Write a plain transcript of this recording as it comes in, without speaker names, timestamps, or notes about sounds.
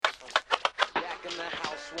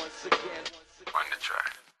On the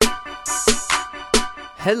track.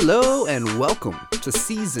 Hello and welcome to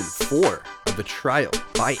season 4 of the Trial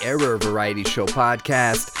by Error Variety Show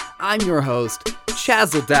podcast. I'm your host,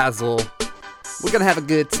 Chazzle Dazzle. We're gonna have a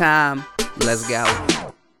good time. Let's go.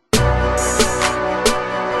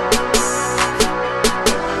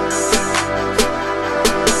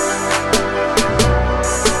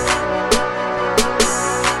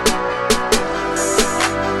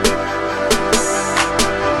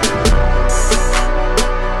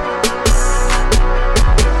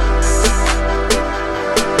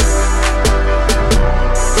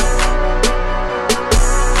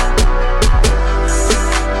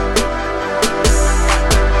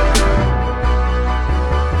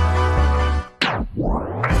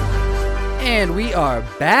 And we are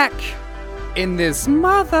back in this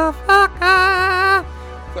motherfucker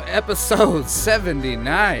for episode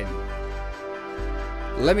 79.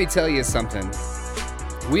 Let me tell you something.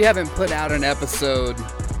 We haven't put out an episode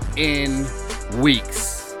in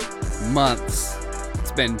weeks, months.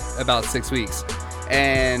 It's been about 6 weeks.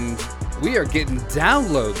 And we are getting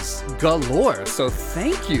downloads galore. So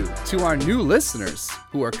thank you to our new listeners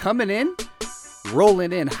who are coming in,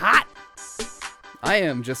 rolling in hot. I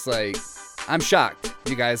am just like... I'm shocked,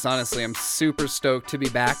 you guys. Honestly, I'm super stoked to be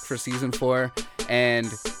back for season 4 and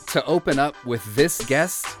to open up with this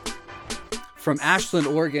guest from Ashland,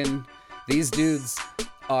 Oregon. These dudes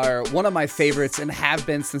are one of my favorites and have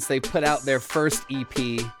been since they put out their first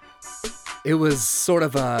EP. It was sort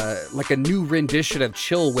of like a new rendition of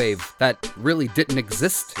Chill Wave that really didn't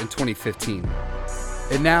exist in 2015.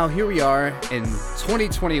 And now here we are in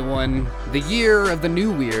 2021, the year of the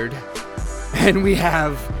new weird, and we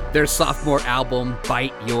have their sophomore album,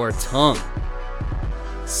 Bite Your Tongue.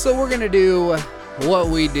 So we're gonna do what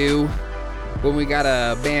we do when we got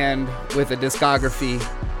a band with a discography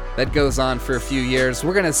that goes on for a few years.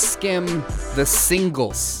 We're gonna skim the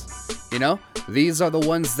singles. You know, these are the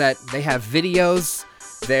ones that they have videos.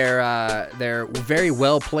 They're very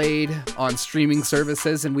well played on streaming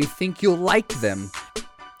services, and we think you'll like them.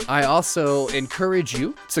 I also encourage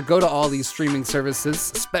you to go to all these streaming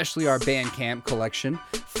services, especially our Bandcamp collection.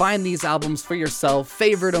 Find these albums for yourself,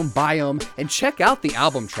 favorite them, buy them, and check out the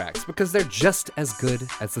album tracks because they're just as good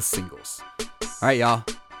as the singles. All right, y'all,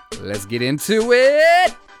 let's get into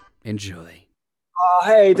it. Enjoy.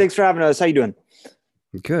 Hey, thanks for having us. How you doing?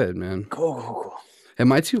 Good, man. Cool.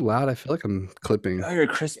 Am I too loud? I feel like I'm clipping. Oh, you're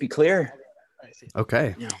crispy clear.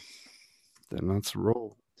 Okay. Yeah. Then let's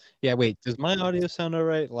roll. Yeah, wait, does my audio sound all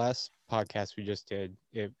right? Last podcast we just did,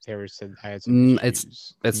 they were said I had some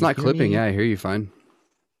issues. It's Can not you hear clipping. me? Yeah, I hear you fine.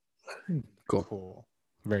 Cool. Cool.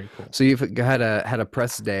 Very cool. So you've had a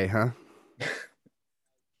press day, huh?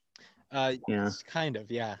 Yeah. Kind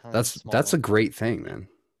of, yeah. That's a great thing, man.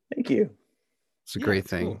 Thank you. It's a great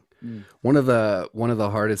thing. Cool. One of the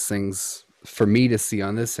hardest things for me to see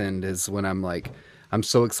on this end is when I'm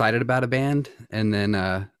so excited about a band and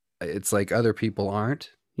then it's like other people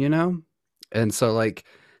aren't, you know? And so like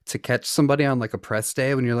to catch somebody on like a press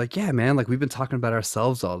day when you're like, yeah, man, like we've been talking about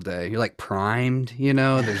ourselves all day. You're like primed, you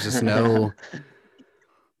know? There's just no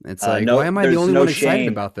it's like, why am I the only one excited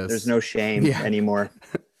about this? There's no shame anymore.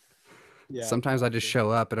 Yeah. Sometimes I just show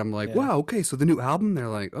up and I'm like, wow, okay, so the new album? They're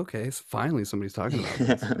like, okay, so finally somebody's talking about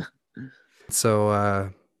this. So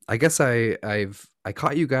I guess I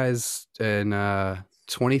caught you guys in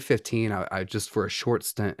 2015. I just for a short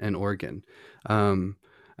stint in Oregon,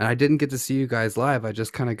 and I didn't get to see you guys live. I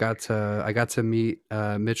just kind of got to meet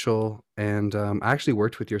Mitchell, and I actually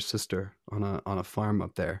worked with your sister on a farm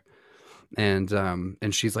up there, and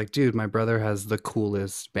she's like, dude, my brother has the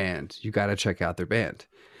coolest band. You got to check out their band,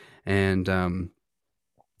 and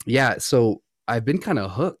yeah, so I've been kind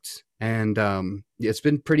of hooked. And it's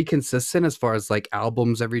been pretty consistent as far as like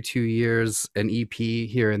albums every 2 years, an EP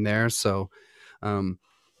here and there. So the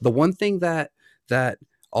one thing that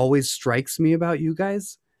always strikes me about you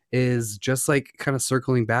guys is just like kind of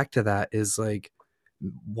circling back to that is like,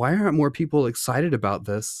 why aren't more people excited about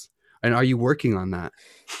this? And are you working on that?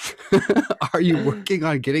 Are you working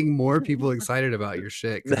on getting more people excited about your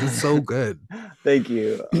shit? 'Cause it's so good. Thank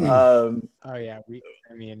you. Oh yeah,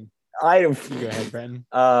 I go ahead,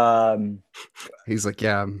 Brenton. He's like,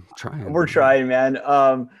 yeah, I'm trying. We're trying, man.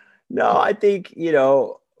 No, I think,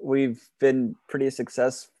 we've been pretty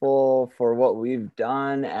successful for what we've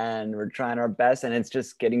done and we're trying our best and it's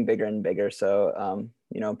just getting bigger and bigger. So,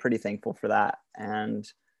 pretty thankful for that.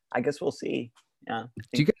 And I guess we'll see. Yeah.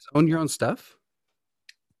 Do you guys own your own stuff?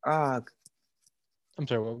 I'm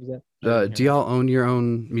sorry, what was that? Do y'all own your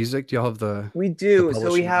own music? Do y'all have the? We do. the So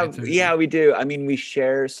we publishing have, rights and yeah, we do. I mean, we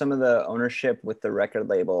share some of the ownership with the record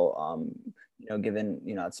label. given,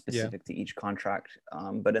 it's specific to each contract.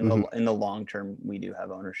 But in the long term, we do have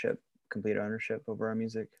complete ownership over our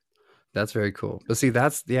music. That's very cool. But see,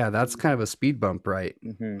 that's kind of a speed bump, right?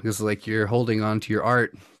 Because like you're holding on to your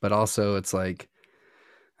art, but also it's like,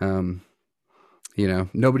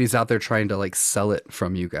 nobody's out there trying to like sell it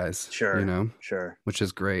from you guys. Sure. Which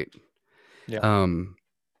is great. Yeah.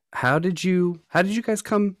 How did you guys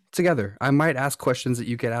come together? I might ask questions that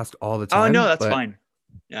you get asked all the time. Oh no, that's fine.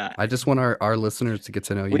 Yeah. I just want our listeners to get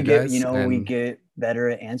to know you guys. We get better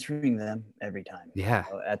at answering them every time. Yeah.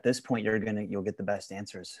 At this point, you'll get the best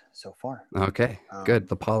answers so far. Okay. Good.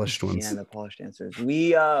 The polished ones. Yeah, the polished answers.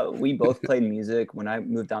 We both played music. When I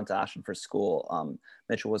moved down to Ashland for school,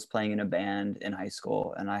 Mitchell was playing in a band in high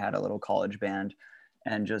school, and I had a little college band.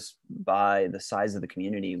 And just by the size of the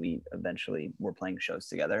community, we eventually were playing shows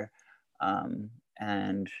together.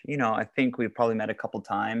 And I think we probably met a couple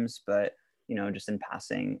times, but just in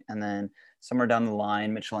passing. And then somewhere down the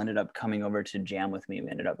line, Mitchell ended up coming over to jam with me. We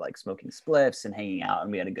ended up like smoking spliffs and hanging out,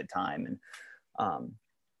 and we had a good time. And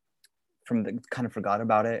kind of forgot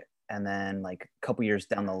about it. And then like a couple years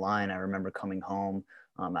down the line, I remember coming home.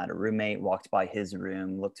 I had a roommate, walked by his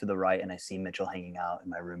room, looked to the right, and I see Mitchell hanging out in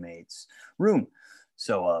my roommate's room.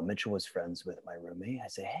 So Mitchell was friends with my roommate. I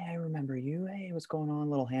say, hey, I remember you. Hey, what's going on?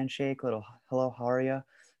 Little handshake, little hello, how are you?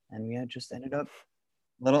 And we had just ended up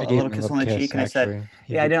a little kiss on the cheek. And I said,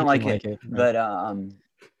 I didn't like it. But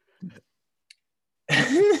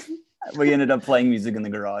we ended up playing music in the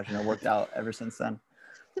garage, and it worked out ever since then.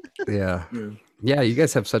 Yeah. Yeah, you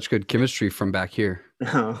guys have such good chemistry from back here.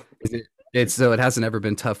 So it hasn't ever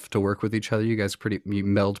been tough to work with each other. You guys you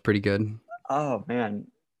meld pretty good. Oh man.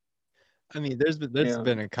 I mean, there's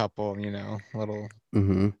been a couple, little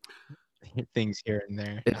things here and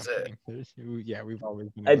there. We've always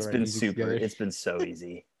been. It's been super. Together. It's been so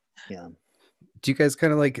easy. Yeah. Do you guys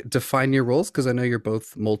kind of like define your roles? Because I know you're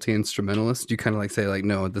both multi-instrumentalists. Do you kind of like say like,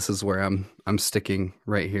 no, this is where I'm sticking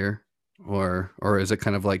right here, or is it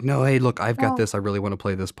kind of like, no, hey, look, I've got this. I really want to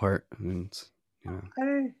play this part, and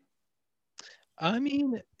I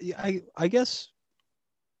mean, I guess.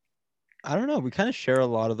 I don't know. We kind of share a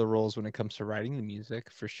lot of the roles when it comes to writing the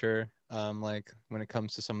music, for sure. Like when it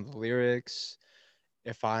comes to some of the lyrics,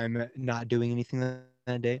 if I'm not doing anything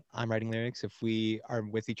that day, I'm writing lyrics. If we are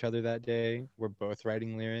with each other that day, we're both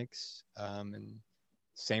writing lyrics. And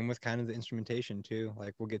same with kind of the instrumentation too.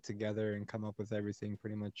 Like we'll get together and come up with everything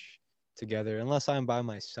pretty much together, unless I'm by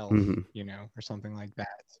myself, or something like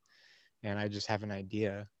that. And I just have an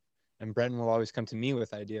idea. And Brenton will always come to me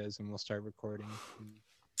with ideas, and we'll start recording.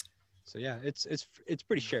 So yeah, it's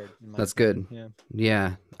pretty shared. That's opinion. Good.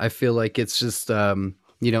 Yeah. I feel like it's just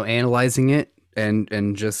analyzing it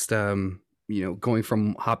and just hopping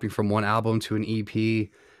from one album to an EP.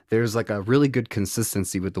 There's like a really good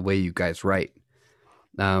consistency with the way you guys write.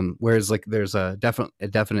 Whereas like there's a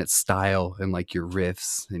definite style in like your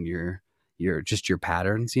riffs and your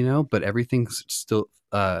patterns, but everything's still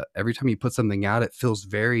every time you put something out, it feels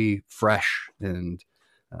very fresh, and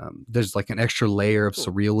there's like an extra layer of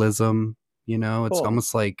surrealism, it's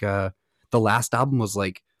almost like the last album was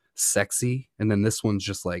like sexy, and then this one's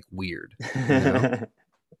just like weird.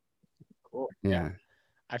 Cool. Yeah.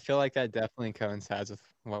 I feel like that definitely coincides with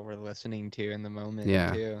what we're listening to in the moment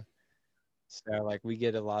too. So like we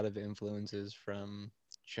get a lot of influences from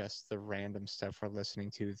just the random stuff we're listening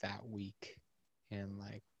to that week, and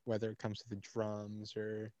like whether it comes to the drums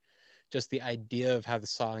or just the idea of how the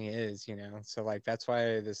song is, so like that's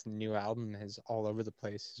why this new album is all over the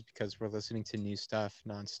place, is because we're listening to new stuff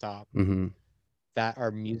nonstop. That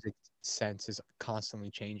our music sense is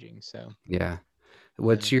constantly changing. So yeah.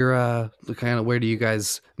 What's your kind of, where do you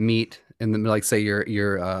guys meet? And then like say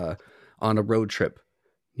you're on a road trip,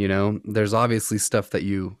 there's obviously stuff that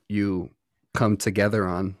you come together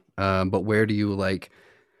on, but where do you like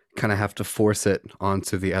kind of have to force it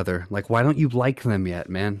onto the other? Like, why don't you like them yet,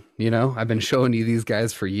 man? I've been showing you these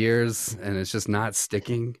guys for years, and it's just not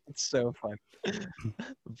sticking. It's so fun.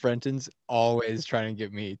 Brenton's always trying to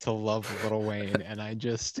get me to love Lil Wayne, and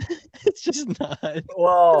it's just not.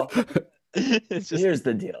 Well, here's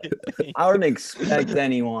the deal. I don't expect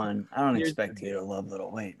anyone. I don't expect you to love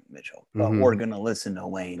Lil Wayne, Mitchell, but we're gonna listen to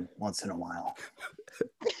Wayne once in a while.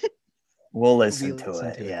 We'll listen to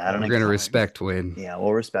it. Yeah, we're gonna respect Wayne. Yeah,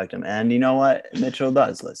 we'll respect him. And you know what? Mitchell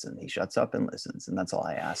does listen. He shuts up and listens, and that's all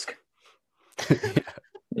I ask.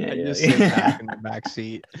 I just sit back in the back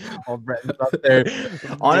seat while Brenton's up there.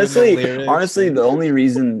 Honestly, the only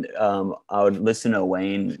reason I would listen to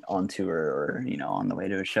Wayne on tour or on the way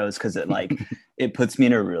to a show is because it puts me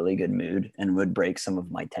in a really good mood and would break some of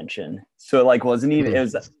my tension. So it like wasn't even, it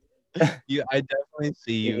was I definitely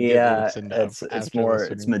see you get Yeah, loosened up it's after more, it's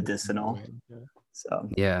listening to some medicinal. Wayne. So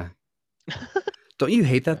Yeah. Don't you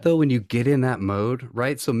hate that Yeah. though when you get in that mode,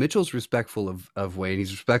 right? So Mitchell's respectful of Wayne.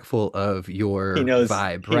 He's respectful of he your knows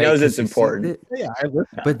vibe, he right? knows Because it's you see important. it. Yeah, I listen.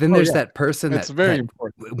 Yeah. But then Oh there's yeah, that person it's that very that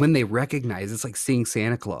important. when they recognize, it's like seeing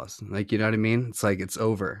Santa Claus. Like, you know what I mean? It's like it's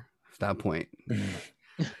over at that point.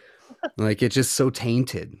 Like, it's just so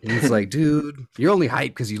tainted. And it's like, dude, you're only hyped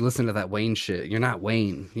because you listen to that Wayne shit. You're not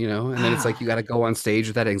Wayne, you know? And then it's like you got to go on stage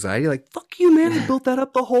with that anxiety. Like, fuck you, man. I built that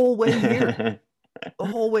up the whole way here. The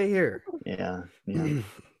whole way here. Yeah, yeah.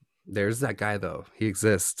 There's that guy though. He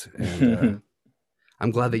exists, and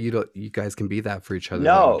I'm glad that you guys can be that for each other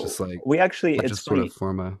though. No, Just like we actually, not it's just sort of funny.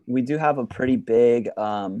 form a We do have a pretty big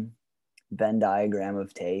Venn diagram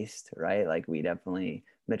of taste, right? Like we definitely,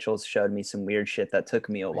 Mitchell's showed me some weird shit that took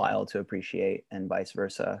me a while to appreciate, and vice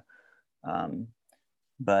versa.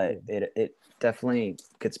 But it definitely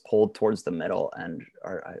gets pulled towards the middle, and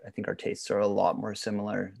I think our tastes are a lot more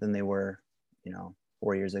similar than they were,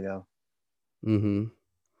 4 years ago. Mm-hmm.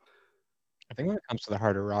 I think when it comes to the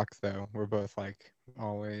harder rock, though, we're both like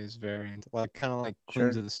always very into, like kind of like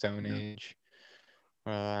Queens Sure. of the Stone Age,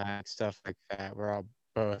 or like stuff like that. We're all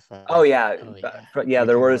both like, Oh yeah, we there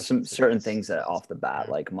can were listen some to certain this. things that off the bat,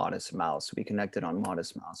 Yeah. like Modest Mouse. We connected on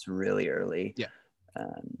Modest Mouse really early. Yeah.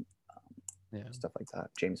 And Yeah. stuff like that,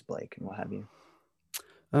 James Blake and what have you.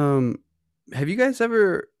 Have you guys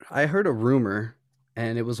ever? I heard a rumor,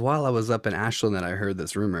 and it was while I was up in Ashland that I heard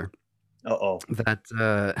this rumor.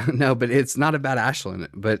 That no, but it's not about Ashland.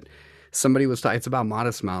 But somebody was talking. It's about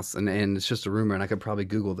Modest Mouse, and it's just a rumor, and I could probably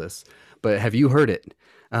Google this. But have you heard it?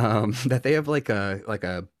 That they have like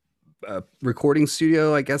a recording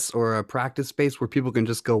studio, I guess, or a practice space where people can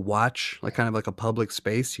just go watch, like kind of like a public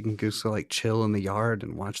space. You can just go like chill in the yard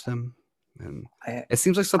and watch them. And it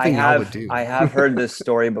seems like something y'all would do. I have heard this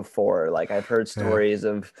story before. Like I've heard stories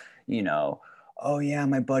of, oh yeah,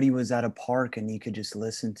 my buddy was at a park and he could just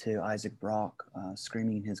listen to Isaac Brock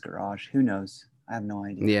screaming in his garage. Who knows? I have no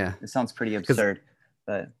idea. Yeah. It sounds pretty absurd,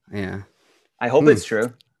 but yeah, I hope it's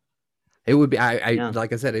true. It would be.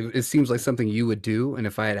 Like I said, it seems like something you would do. And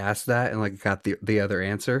if I had asked that and like got the other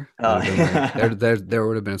answer, there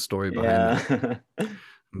would have been a story behind that.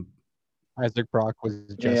 Isaac Brock was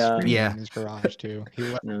just screaming in his garage too.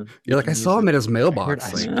 You're like, I saw him at his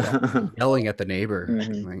mailbox, like yelling at the neighbor,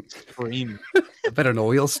 like screaming. I bet an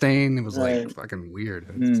oil stain. It was like fucking weird.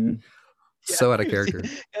 So out of character.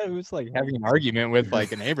 Yeah, it was like having an argument with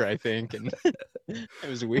like a neighbor, I think, and it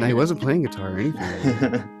was weird. No, he wasn't playing guitar or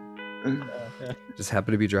anything. Just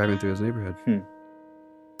happened to be driving through his neighborhood.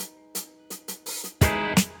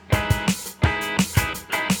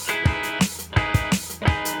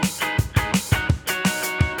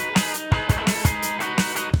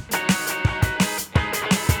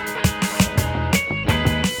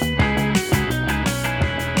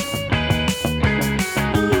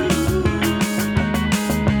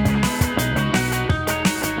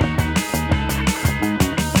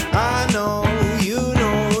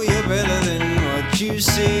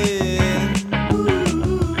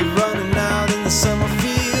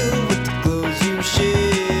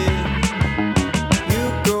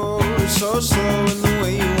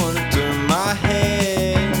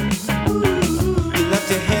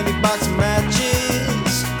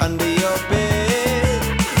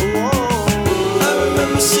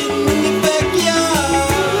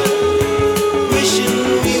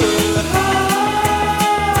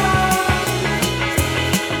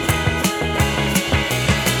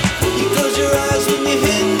 Close your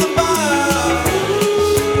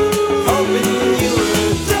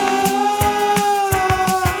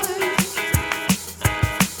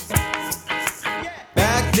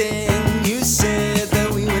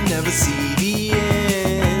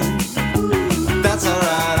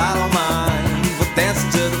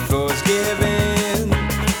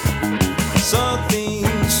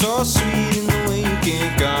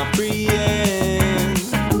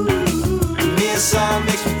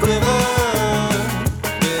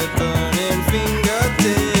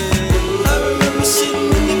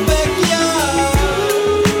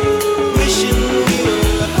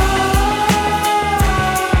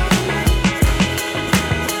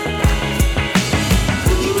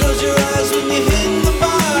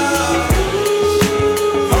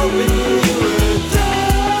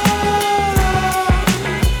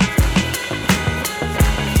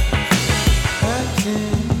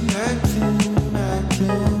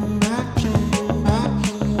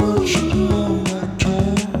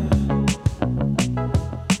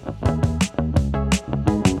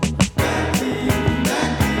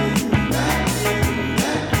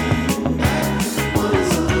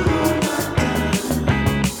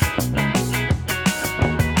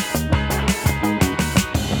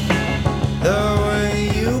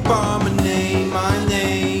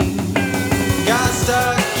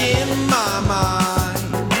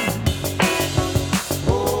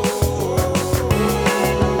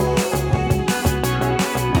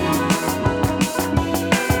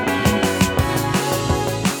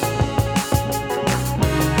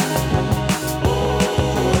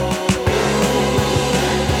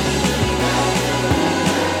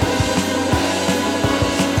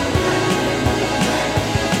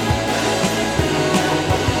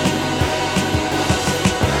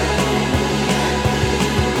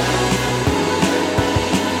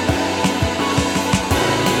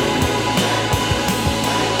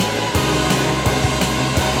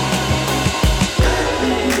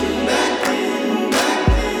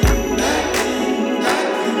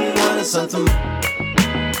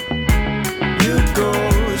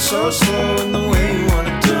so slow in the way you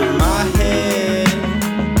wanna do my head.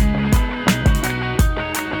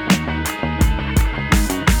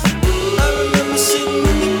 I remember sitting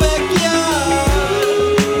in the backyard,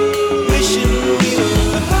 wishing we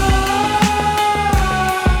were high.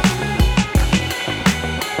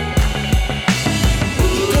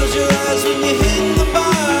 You close your eyes when you hit the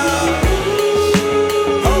bars,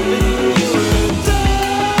 hoping you would die.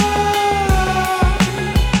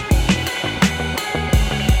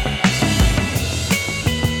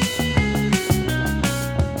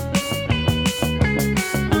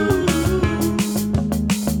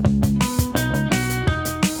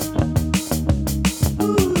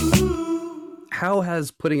 How has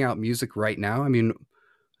putting out music right now? I mean,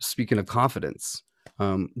 speaking of confidence,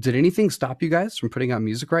 did anything stop you guys from putting out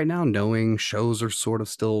music right now, knowing shows are sort of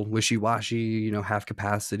still wishy-washy, half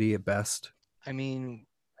capacity at best? I mean,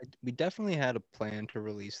 we definitely had a plan to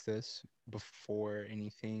release this before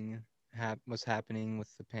anything was happening with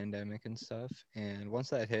the pandemic and stuff. And once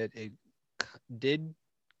that hit, it did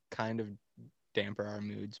kind of damper our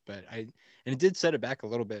moods, and it did set it back a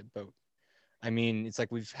little bit. But I mean, it's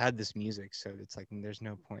like we've had this music, so it's like there's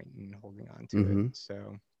no point in holding on to Mhm. it.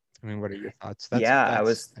 So, I mean, what are your thoughts? I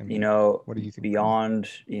was, I mean, what do you think? beyond,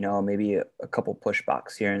 maybe a couple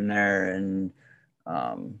pushbacks here and there. And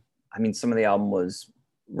I mean, some of the album was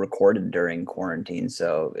recorded during quarantine,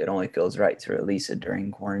 so it only feels right to release it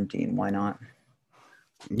during quarantine. Why not?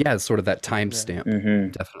 Yeah, it's sort of that timestamp.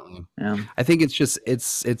 Mhm. Definitely. Yeah. I think it's just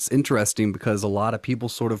it's interesting because a lot of people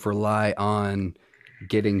sort of rely on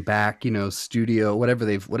getting back, studio,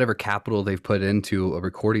 whatever capital they've put into a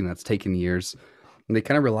recording that's taken years. And they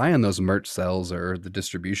kind of rely on those merch sales or the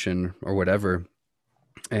distribution or whatever.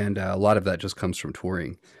 And a lot of that just comes from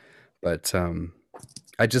touring. But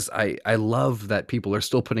I love that people are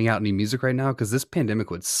still putting out new music right now, because this pandemic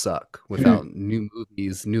would suck without new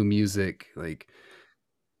movies, new music, like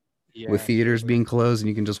Yeah, with theaters absolutely. being closed and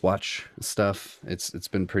you can just watch stuff. It's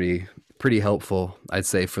been pretty helpful, I'd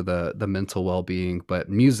say, for the mental well-being, but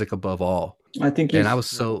music above all. I think And I was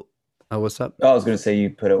so oh, what's up? I was going to say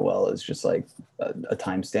you put it well. It's just like a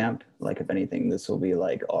timestamp. Like, if anything, this will be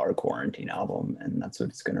like our quarantine album, and that's what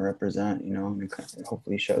it's going to represent. And it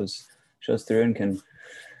hopefully shows through and can,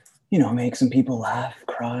 make some people laugh,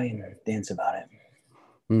 cry, and dance about it.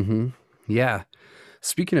 Mm-hmm. Yeah.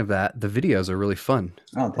 Speaking of that, the videos are really fun.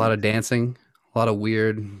 Oh, A lot of dancing, a lot of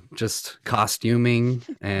weird, just costuming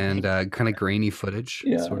and kind of grainy footage.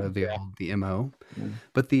 Yeah. Sort of the MO. Yeah.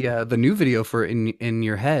 But the new video for in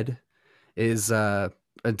your head is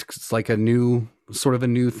it's like a new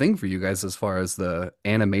thing for you guys as far as the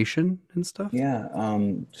animation and stuff. Yeah.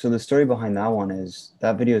 So the story behind that one is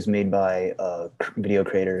that video is made by a video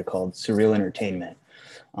creator called Surreal Entertainment.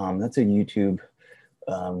 That's a YouTube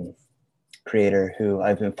creator who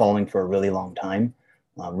I've been following for a really long time.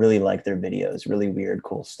 Really like their videos, really weird,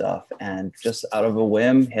 cool stuff. And just out of a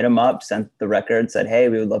whim, hit him up, sent the record, said, "Hey,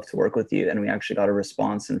 we would love to work with you." And we actually got a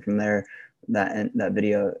response. And from there, that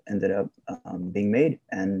video ended up being made,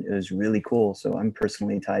 and it was really cool. So I'm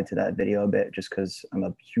personally tied to that video a bit, just because I'm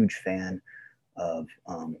a huge fan of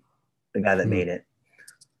the guy that made it.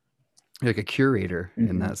 Like a curator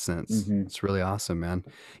in that sense. It's really awesome, man.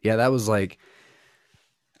 Yeah, that was like,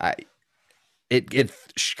 it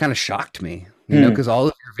kind of shocked me, because all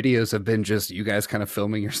of your videos have been just you guys kind of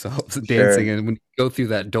filming yourselves dancing, and when you go through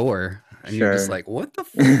that door and you're just like, what the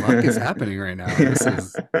fuck is happening right now? This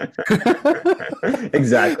is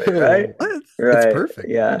exactly right. It's perfect.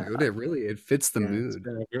 Yeah, dude. It fits the mood.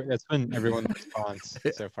 That's been everyone's response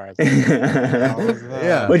so far.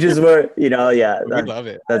 Yeah, which is where we love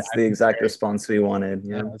it. That's the exact response we wanted.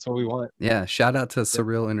 Yeah, that's what we want. Yeah, shout out to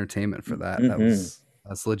Surreal Entertainment for that.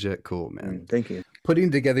 That's legit cool, man. Thank you.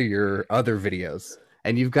 Putting together your other videos,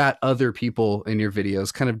 and you've got other people in your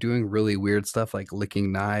videos kind of doing really weird stuff like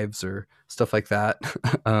licking knives or stuff like that.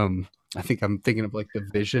 I think I'm thinking of like the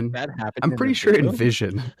Vision. That happened. I'm pretty sure in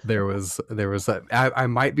Vision there was that. I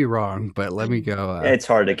might be wrong, but let me go. It's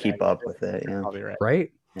hard to keep up with it. Yeah. Probably right.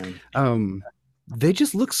 Right? Yeah. They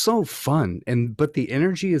just look so fun, but the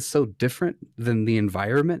energy is so different than the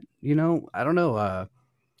environment. I don't know.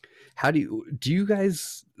 How do you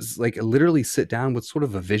guys like literally sit down with sort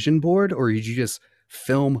of a vision board, or did you just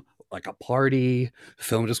film like a party,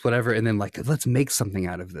 film just whatever, and then like, let's make something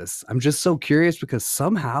out of this? I'm just so curious because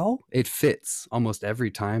somehow it fits almost every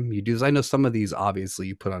time you do this. I know some of these, obviously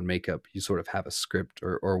you put on makeup, you sort of have a script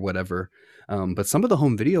or whatever. But some of the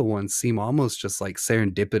home video ones seem almost just like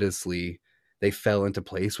serendipitously they fell into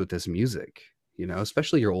place with this music,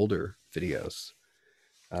 especially your older videos.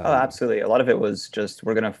 Oh, absolutely. A lot of it was just,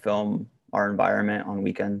 we're going to film our environment on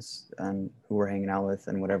weekends and who we're hanging out with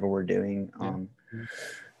and whatever we're doing. Yeah.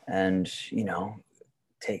 And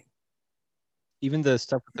take. Even the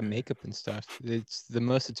stuff with the makeup and stuff, it's the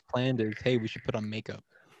most it's planned is, hey, we should put on makeup,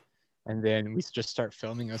 and then we just start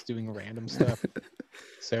filming us doing random stuff.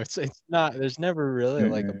 So it's not, there's never really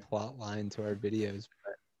like a plot line to our videos,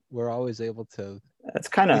 but we're always able to. That's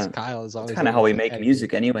kind At least of Kyle is always how able we to make edit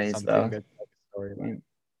music, anyways. something Though. that's like a storyline.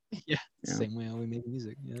 Yeah, same way how we make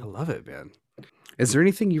music. Yeah. I love it, man. Is there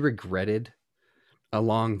anything you regretted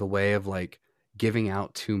along the way of like giving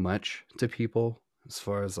out too much to people? As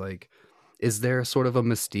far as like, is there sort of a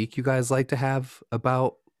mystique you guys like to have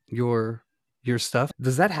about your stuff?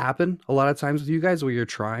 Does that happen a lot of times with you guys where you're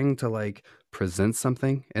trying to like present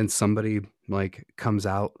something and somebody like comes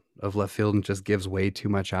out of left field and just gives way too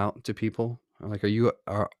much out to people? Or, like,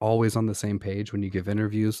 are always on the same page when you give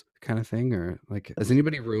interviews, kind of thing? Or like, has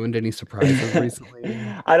anybody ruined any surprises recently?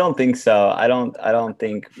 I don't think so. I don't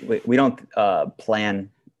think we don't plan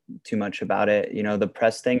too much about it. The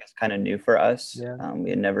press thing is kind of new for us. Yeah. We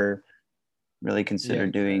had never really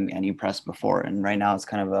considered doing any press before, and right now it's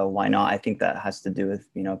kind of a why not. I think that has to do with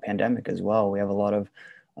pandemic as well. We have a lot of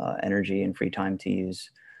energy and free time to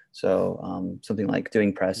use, so something like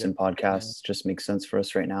doing press and podcasts just makes sense for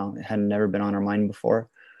us right now. It had never been on our mind before,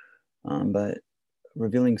 but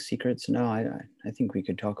revealing secrets, no, I think we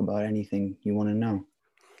could talk about anything you want to know.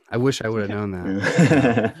 I wish I would have known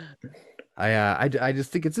that. I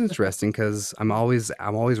just think it's interesting because I'm always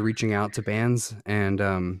reaching out to bands,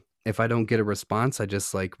 and if I don't get a response, I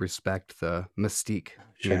just like respect the mystique,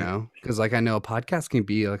 because like I know a podcast can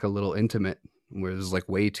be like a little intimate where there's like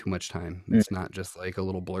way too much time. It's not just like a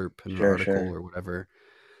little blurb in an article or whatever.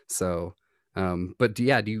 So, but do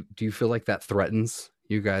you feel like that threatens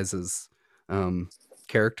you guys'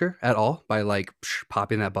 character at all by like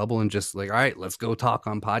popping that bubble and just like, all right, let's go talk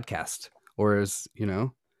on podcast? Or is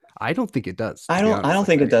I don't think it does. I don't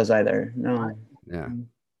think it does either. No. Yeah.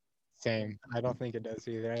 Same. I don't think it does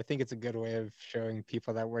either. I think it's a good way of showing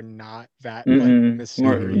people that we're not that like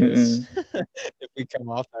mysterious. If we come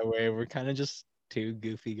off that way, we're kind of just two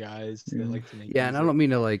goofy guys that like to make music. And I don't mean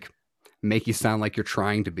to like make you sound like you're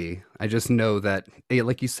trying to be. I just know that,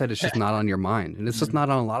 like you said, it's just not on your mind, and it's just not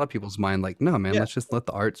on a lot of people's mind. Like, no, man, let's just let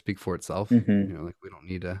the art speak for itself. Like we don't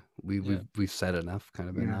need to. We've said enough, kind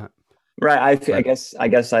of in that. Right. I guess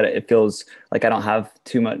it feels like I don't have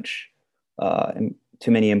too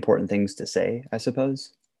many important things to say, I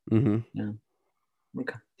suppose. Yeah.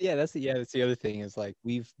 Okay. Yeah, that's the other thing is like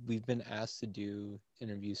we've been asked to do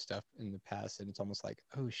interview stuff in the past, and it's almost like,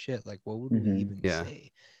 oh shit, like what would we even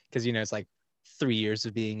say? Because it's like 3 years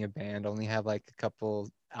of being a band, only have like a couple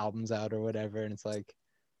albums out or whatever, and it's like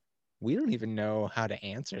we don't even know how to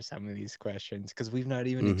answer some of these questions because we've not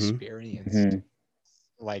even experienced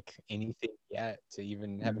like anything yet to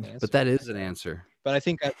even have an answer. But that is an ansor. But I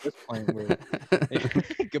think at this point we're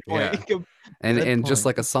good point. Yeah. And just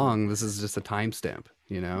like a song, this is just a timestamp,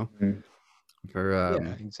 For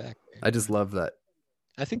exactly. I just love that.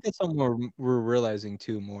 I think that's something we're realizing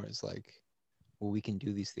too more is like, well, we can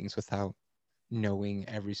do these things without knowing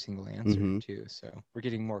every single answer too. So we're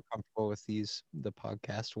getting more comfortable with the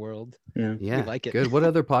podcast world. Yeah. We like it. Good. What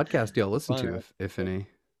other podcast do y'all listen to, if any?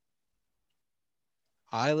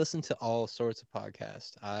 I listen to all sorts of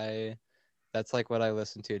podcasts. That's like what I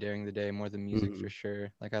listen to during the day more than music for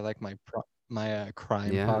sure. Like I like my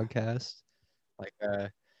crime podcast. Like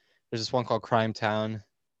there's this one called Crime Town.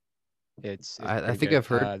 I think I've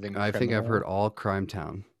heard all Crime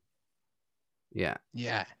Town. Yeah.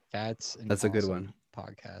 Yeah, that's a good one.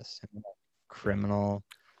 Podcast. Criminal.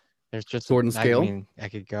 There's just Sword and Scale. I mean, I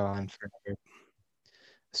could go on forever.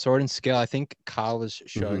 Sword and Scale. I think Kyle was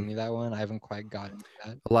showing me that one. I haven't quite gotten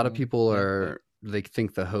that. A lot of people they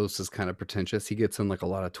think the host is kind of pretentious. He gets in like a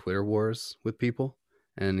lot of Twitter wars with people,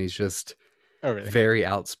 and he's just very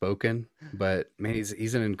outspoken. But man,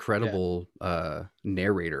 he's an incredible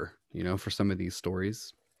narrator, for some of these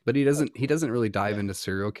stories. But he doesn't really dive into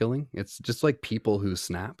serial killing. It's just like people who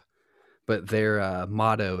snap. But their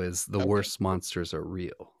motto is the worst monsters are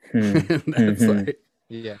real. That's like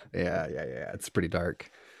yeah. It's pretty dark.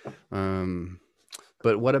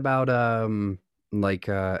 But what about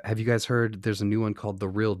have you guys heard? There's a new one called The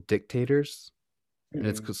Real Dictators, and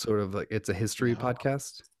it's sort of like it's a history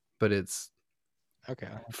podcast, but it's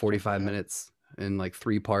 45 minutes in like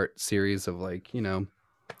 3-part series of like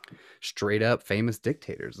straight up famous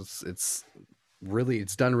dictators. It's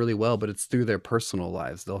done really well, but it's through their personal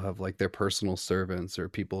lives. They'll have like their personal servants or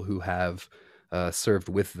people who have served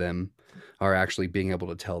with them are actually being able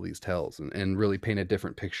to tell these tales and really paint a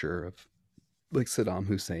different picture of like Saddam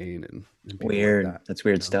Hussein and weird. Like that, that's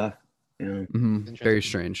weird stuff. Yeah. Very Interesting.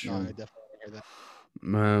 strange. No, I definitely hear that.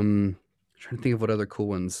 Trying to think of what other cool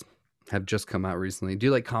ones have just come out recently. Do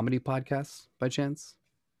you like comedy podcasts by chance?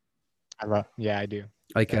 Yeah, I do.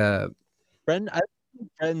 Like Brendan,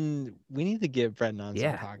 we need to get Brendan on some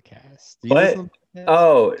Yeah. podcasts. Do you What? listen to podcasts?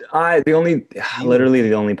 Oh, you literally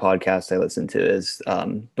the only podcast I listen to is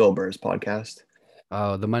Bill Burr's podcast.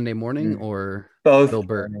 the Monday morning or Both. Bill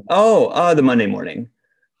Burr? The Monday morning.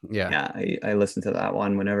 Yeah. Yeah, I listen to that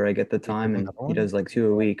one whenever I get the time, and he does like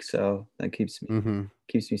 2 a week, so that keeps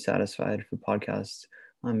me satisfied for podcasts.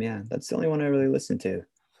 Yeah, that's the only one I really listen to.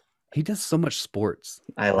 He does so much sports.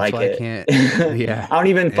 I like it. it. I can't. Yeah. I don't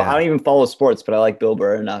even follow sports, but I like Bill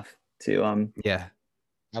Burr enough to Yeah.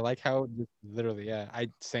 I like how literally, yeah. I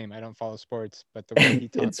don't follow sports, but the way he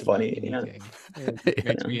talks It's about funny, anything it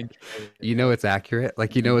makes me enjoy it. You know it's accurate.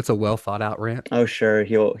 Like it's a well thought out rant. Oh sure,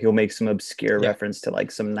 he'll make some obscure reference to like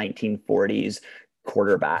some 1940s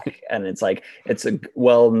quarterback, and it's like it's a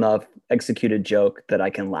well enough executed joke that I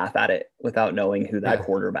can laugh at it without knowing who that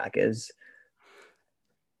quarterback is.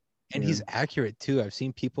 And he's accurate too. I've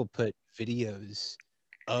seen people put videos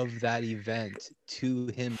of that event to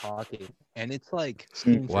him talking, and it's like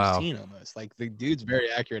scene for scene almost. Like the dude's very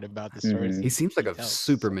accurate about the stories. He seems like a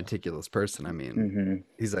super meticulous person. I mean,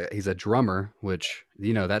 he's a drummer, which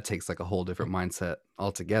that takes like a whole different mindset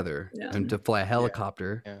altogether. And to fly a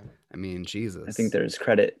helicopter, I mean, Jesus. I think there's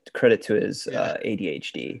credit to his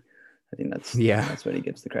ADHD. I think that's what he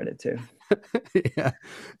gives the credit to. yeah,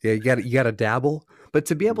 you gotta dabble, but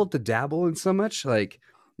to be able to dabble in so much, like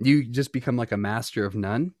you just become like a master of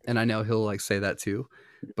none. And I know he'll like say that too,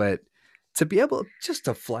 but to be able just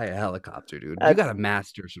to fly a helicopter, dude, you gotta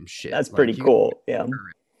master some shit. That's pretty cool. Yeah.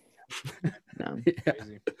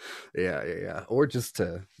 Yeah. Or just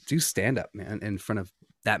to do stand up, man, in front of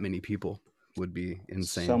that many people would be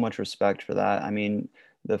insane. So much respect for that. I mean,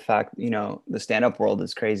 the fact, the stand-up world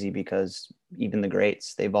is crazy because even the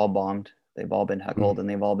greats, they've all bombed. They've all been heckled and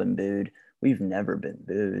they've all been booed. We've never been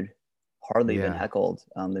booed, hardly been heckled.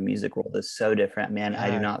 The music world is so different, man.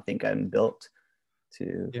 I do not think I'm built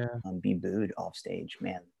to be booed off stage,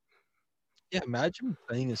 man. Yeah, imagine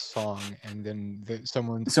playing a song and then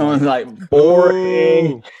someone's like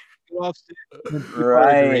boring.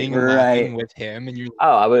 Right. With him, and you're like,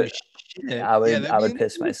 I would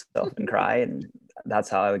piss myself and cry, and that's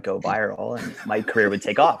how I would go viral, and my career would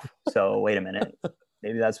take off. So wait a minute,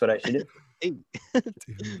 maybe that's what I should do.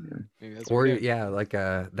 Or like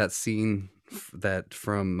that scene that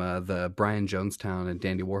from the Brian Jonestown and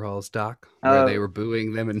Dandy Warhol's doc where they were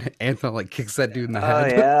booing them, and Anton like kicks that dude in the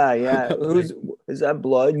head. Yeah. Is that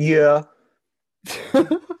blood? Yeah.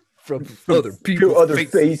 from other people, other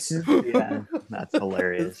faces. Yeah, that's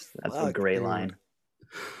hilarious. That's a great line.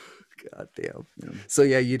 God damn. Yeah. So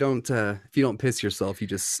you don't if you don't piss yourself, you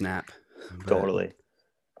just snap. Totally.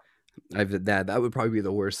 That would probably be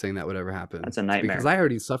the worst thing that would ever happen. That's a nightmare. Because I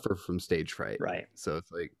already suffer from stage fright. Right. So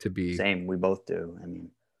it's like to be same. We both do. I mean,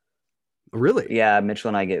 really? Yeah, Mitchell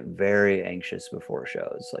and I get very anxious before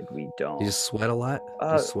shows. Like we don't. You just sweat a lot.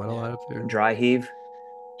 You sweat a lot up there. Dry heave.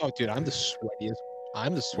 Oh, dude, I'm the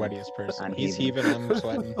sweatiest person. He's heaving, I'm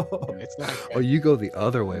sweating. It's not great. Oh, you go the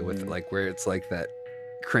other way with like where it's like that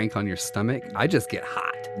crank on your stomach. I just get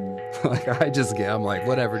hot. Like I'm like,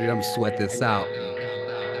 whatever, dude, I'm gonna sweat this out.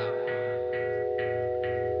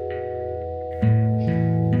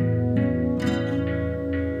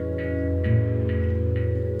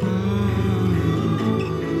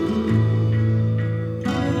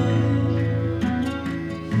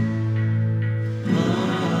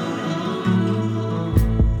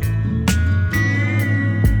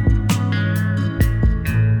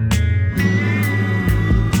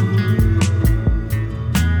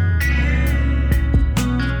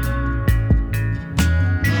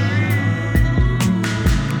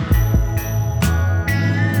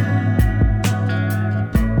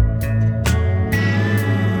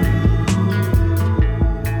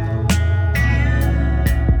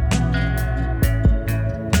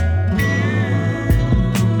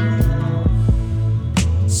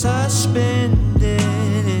 Suspended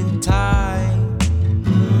in time,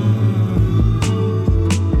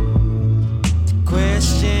 the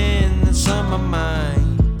question that's on my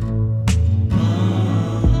mind.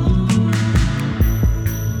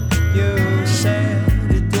 You said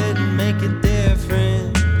it didn't make a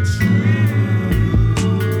difference,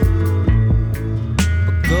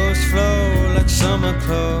 but ghosts flow like summer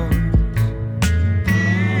clothes.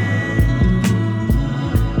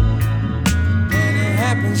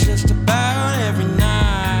 Happens just about every night.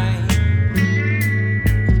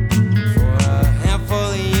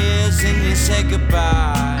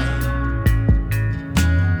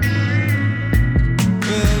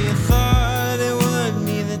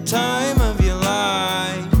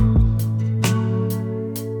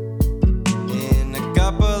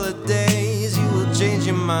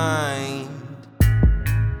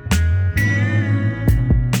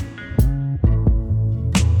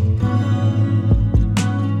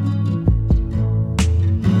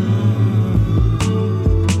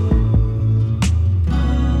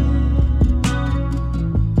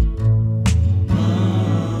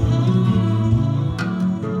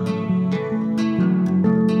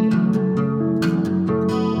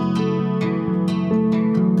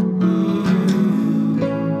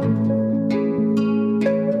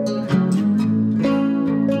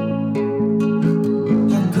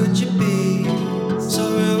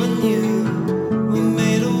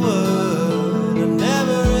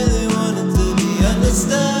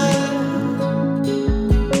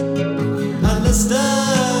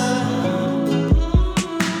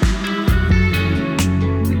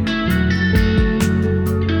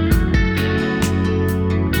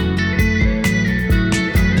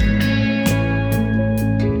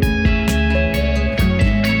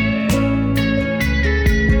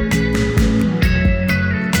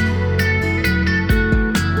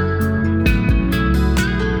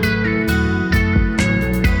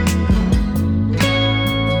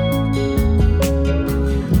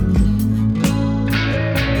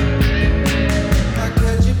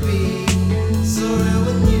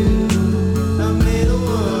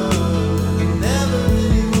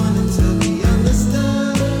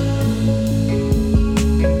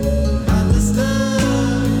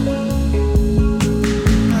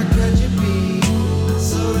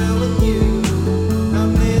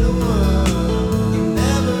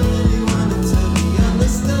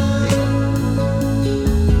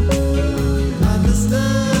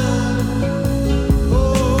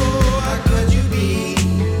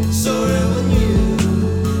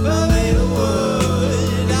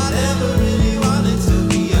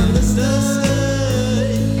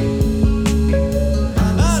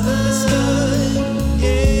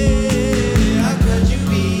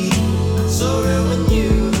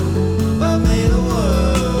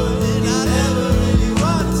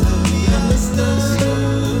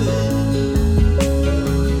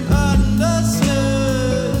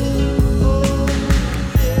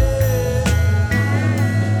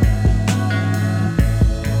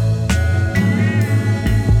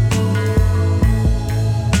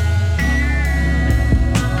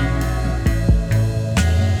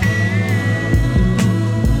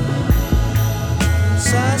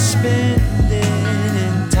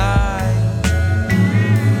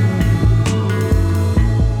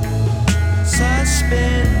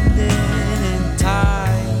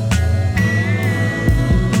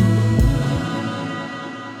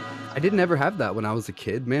 didn't ever have that when I was a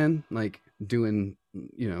kid, man. Like doing,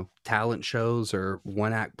 talent shows or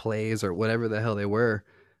one act plays or whatever the hell they were.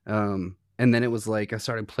 And then it was like I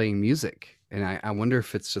started playing music, and I wonder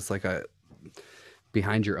if it's just like a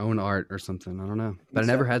behind your own art or something. I don't know, but I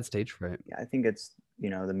never had stage fright. Yeah, I think it's,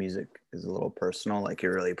 the music is a little personal, like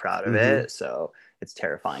you're really proud of Mhm. it, so it's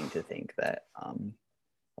terrifying to think that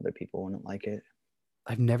other people wouldn't like it.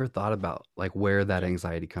 I've never thought about like where that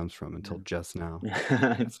anxiety comes from until just now.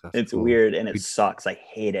 That's It's cool. weird and it sucks. I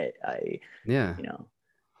hate it. Yeah. You know,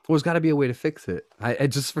 Well, there's got to be a way to fix it. I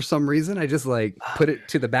just, for some reason, I just like put it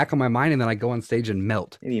to the back of my mind, and then I go on stage and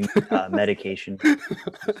melt. maybe medication.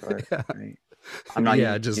 Sort, Yeah. right? I'm not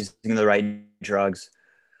using the right drugs.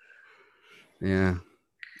 Yeah.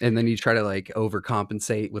 And then you try to like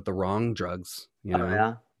overcompensate with the wrong drugs, Oh,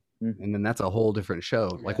 yeah. and then that's a whole different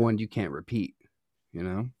show, like one you can't repeat,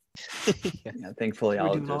 Yeah, thankfully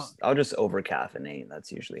I'll just over caffeinate.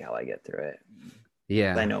 That's usually how I get through it.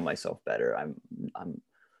 Yeah. I know myself better. I'm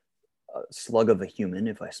a slug of a human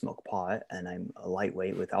if I smoke pot, and I'm a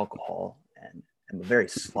lightweight with alcohol, and I'm a very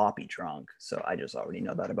sloppy drunk. So I just already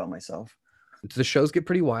know that about myself. Do the shows get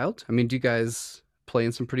pretty wild? I mean, do you guys play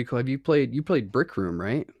in some pretty cool? You played Brick Room,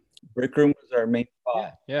 right? Brick Room was our main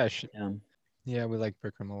spot. Yeah, we like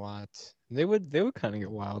Brick Room a lot. They would kind of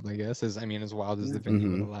get wild, I guess. As wild as the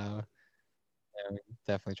venue would allow. Yeah, we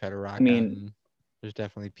definitely try to rock. There's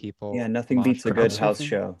definitely people. Yeah, nothing beats a good house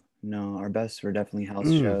show. No, our best were definitely house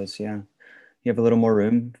shows. Yeah, you have a little more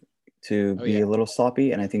room to be a little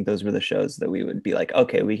sloppy, and I think those were the shows that we would be like,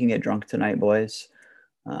 okay, we can get drunk tonight, boys.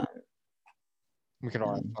 We could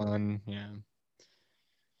all have fun. Yeah.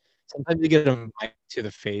 Sometimes you get a mic to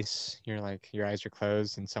the face. You're like, your eyes are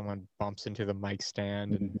closed, and someone bumps into the mic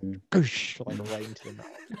stand and goosh, like right into the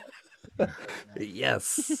mic.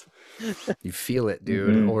 Yes. You feel it,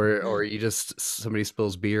 dude. Or you just, somebody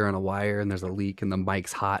spills beer on a wire and there's a leak and the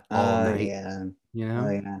mic's hot all night. Yeah. You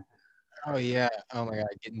know? Oh yeah. Oh my god,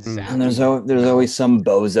 getting zapped. And there's always some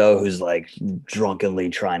bozo who's like drunkenly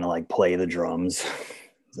trying to like play the drums.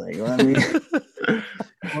 It's like,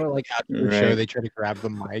 or like after the show, they try to grab the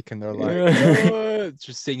mic and they're like, oh,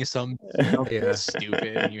 just singing something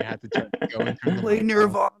stupid, and you have to go and play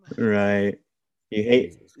Nirvana. Right. You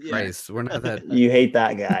hate Christ, we're not that. You hate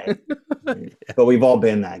that guy, but we've all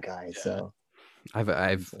been that guy. So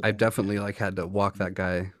I've definitely like had to walk that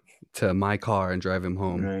guy to my car and drive him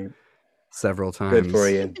home several times. Good for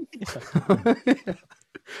you.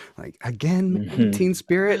 Like, again, Teen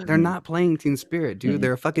Spirit. They're not playing Teen Spirit, dude.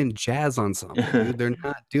 They're a fucking jazz ensemble, dude. They're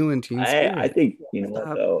not doing Teen Spirit. I think, you know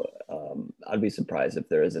what, though, I'd be surprised if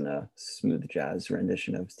there isn't a smooth jazz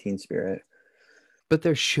rendition of Teen Spirit. But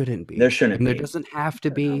there shouldn't be. There shouldn't be. There doesn't have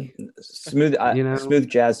to be. Smooth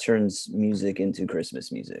jazz turns music into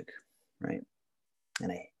Christmas music, right? And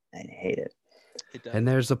I hate it. And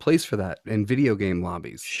there's a place for that in video game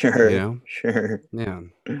lobbies. Sure. Yeah.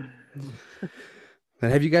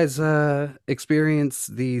 And have you guys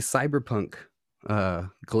experienced the cyberpunk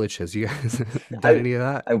glitches? You guys done any of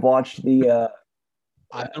that? I watched the.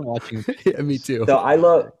 I've been watching. Yeah, me too. So I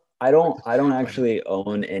don't actually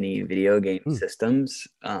own any video game systems.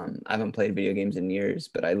 I haven't played video games in years,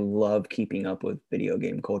 but I love keeping up with video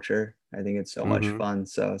game culture. I think it's so much fun.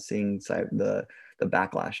 So seeing the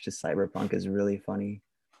backlash to cyberpunk is really funny.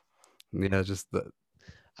 Yeah,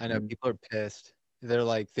 I know people are pissed. They're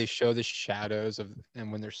like, they show the shadows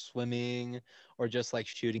and when they're swimming or just like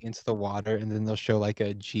shooting into the water, and then they'll show like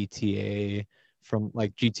a GTA from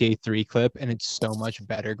like GTA 3 clip, and it's so much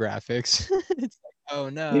better graphics. It's like, oh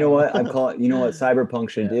no. You know what Cyberpunk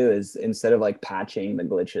should do is, instead of like patching the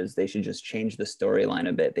glitches, they should just change the storyline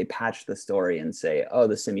a bit. They patch the story and say, oh,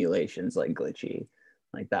 the simulation's like glitchy.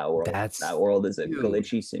 Like that world is a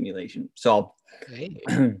glitchy simulation. So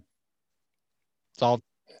solved.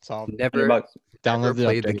 Never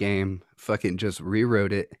played the game. Fucking just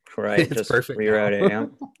rewrote it. Right. It's just perfect. Rewrote it. Yeah.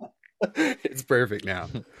 It's perfect now.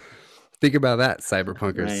 Think about that,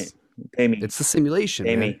 cyberpunkers. Right. Pay me. It's a simulation.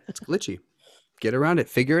 Pay me. It's glitchy. Get around it.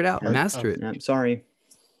 Figure it out. Master it. I'm sorry.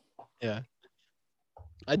 Yeah.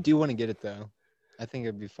 I do want to get it though. I think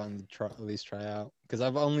it'd be fun to at least try out, because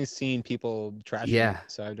I've only seen people trash it,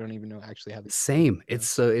 so I don't even know actually how. Same.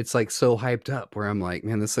 It's like so hyped up where I'm like,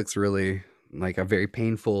 man, this looks really like a very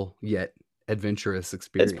painful yet adventurous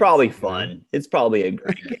experience. It's probably fun. It's probably a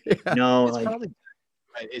great game. No, it's probably.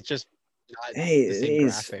 It's just.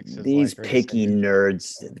 These picky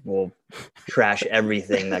nerds will trash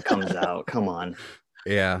everything that comes out. Come on.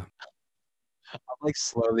 Yeah. I'm like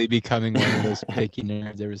slowly becoming one of those picky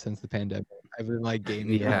nerds ever since the pandemic. I've been like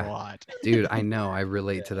gaming Yeah. a lot. Dude, I know. I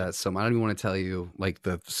relate to that. So I don't even want to tell you like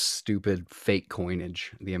the stupid fake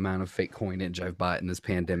coinage, the amount of fake coinage I've bought in this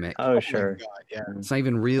pandemic. Oh, My sure. God, yeah. It's not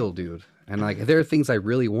even real, dude. And like there are things I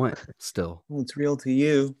really want still. Well, it's real to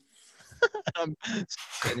you. I'm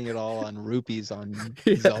spending it all on rupees on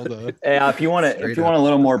Yeah. Zelda. Yeah, if you want to, Straight if you up. want a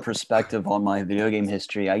little more perspective on my video game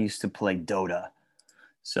history, I used to play Dota.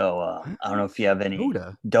 So I don't know if you have any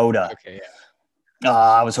Dota. Okay, yeah.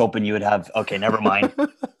 I was hoping you would have. Okay, never mind.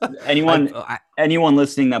 Anyone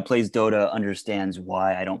listening that plays Dota understands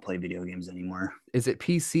why I don't play video games anymore. Is it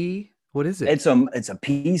PC? What is it? It's a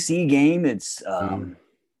PC game. It's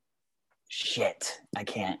shit. I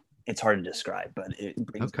can't. It's hard to describe, but it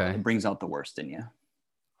brings out the worst in you.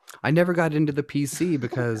 I never got into the PC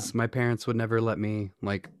because my parents would never let me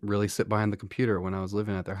like really sit behind the computer when I was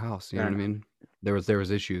living at their house. You know what I mean? There was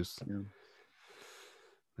issues. Yeah.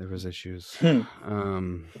 There was issues.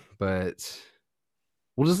 But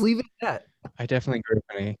we'll just leave it at that. I definitely grew up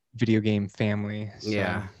in a video game family. So,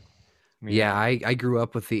 Yeah. I mean, Yeah, I grew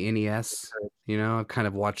up with the NES. You know, I've kind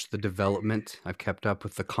of watched the development. I've kept up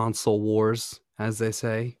with the console wars, as they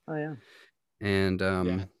say. Oh yeah. And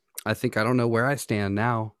Yeah. I think I don't know where I stand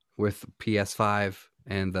now with PS5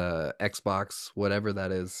 and the Xbox, whatever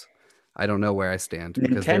that is. I don't know where I stand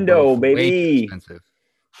because they're Nintendo, both way too baby. expensive.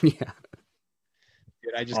 Yeah.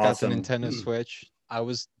 Dude, I just Awesome. got the Nintendo Switch. I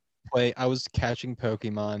was catching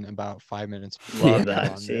Pokemon about 5 minutes before Love we got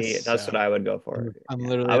that. on See, this, that's so what I would go for. I'm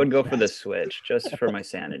literally I would go for the Switch just for my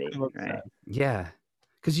sanity, I'm right? obsessed. Yeah.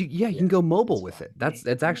 Because you can go mobile That's with fun. it.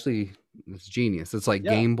 It's actually it's genius. It's like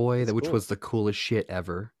Yeah, Game Boy, it's which cool. was the coolest shit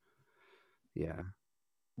ever. Yeah.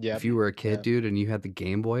 Yeah. If you were a kid, Yeah. dude, and you had the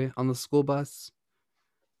Game Boy on the school bus,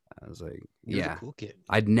 I was like, You're yeah. the cool kid.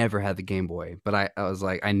 I'd never had the Game Boy, but I was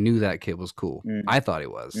like, I knew that kid was cool. I thought he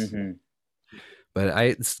was. Mm-hmm.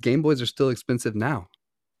 But Game Boys are still expensive now.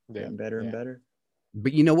 Yeah. Getting better and better.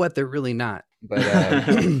 But you know what? They're really not. But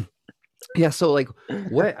yeah, so like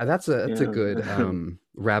what that's a good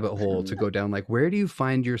rabbit hole to go down. Like where do you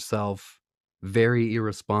find yourself very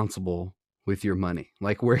irresponsible with your money?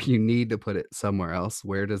 Like where you need to put it somewhere else,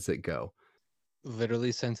 where does it go?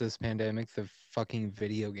 Literally since this pandemic, the fucking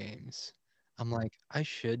video games. I'm like, I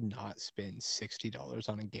should not spend $60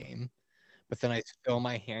 on a game. But then I feel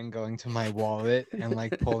my hand going to my wallet and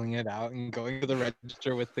like pulling it out and going to the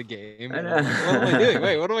register with the game. And I'm like, what am I doing?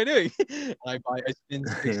 Wait, what am I doing? And I spend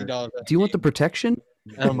 $60. Do you want the protection?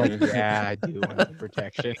 And I'm like, yeah, I do want the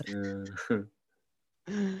protection.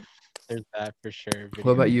 There's that for sure.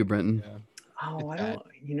 What about you, Brenton? Yeah. Oh, I It's don't.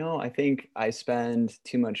 You know, I think I spend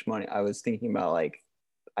too much money. I was thinking about like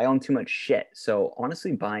I own too much shit. So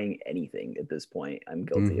honestly, buying anything at this point, I'm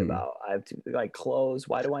guilty about. I have to like clothes.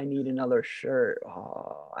 Why do I need another shirt?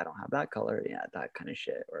 Oh, I don't have that color. Yeah, that kind of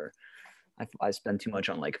shit. Or I spend too much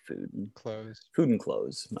on like food and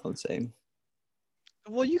clothes. I would say.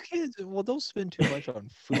 Well, you can't. Well, don't spend too much on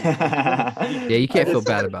food. Yeah, you can't feel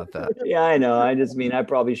bad about that. Yeah, I know. I just mean I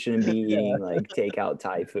probably shouldn't be eating like takeout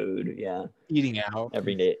Thai food. Yeah, Eating out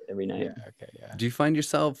every day, every night. Yeah. Okay. Yeah. Do you find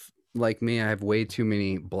yourself like me? I have way too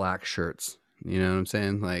many black shirts. You know what I'm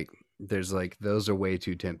saying? Like, there's like those are way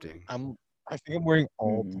too tempting. I think I'm wearing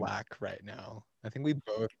all black right now. I think we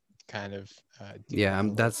both kind of. Yeah,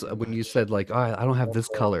 that's when you said like, oh, I don't have this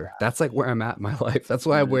color. That's like where I'm at in my life. That's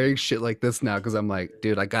why I'm wearing shit like this now because I'm like,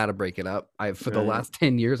 dude, I gotta break it up. For the last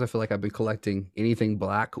 10 years, I feel like I've been collecting anything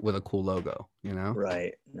black with a cool logo. You know?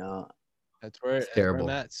 Right. No. That's where terrible. I'm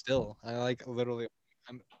at still. I like literally.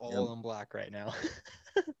 I'm all in black right now.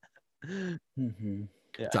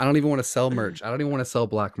 Yeah. So I don't even want to sell merch. I don't even want to sell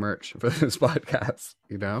black merch for this podcast,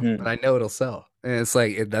 you know? But I know it'll sell. And it's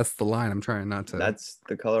like, that's the line I'm trying not to. That's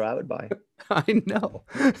the color I would buy. I know.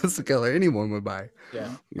 That's the color anyone would buy.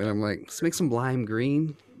 Yeah. And I'm like, let's make some lime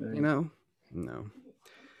green, you know? No.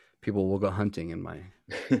 People will go hunting in my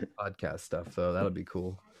podcast stuff, though. That'll be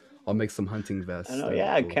cool. I'll make some hunting vests. I know,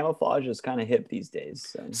 yeah, cool. Camouflage is kind of hip these days.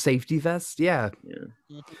 So. Safety vest? Yeah.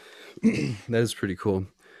 That is pretty cool.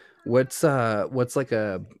 What's like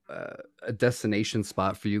a destination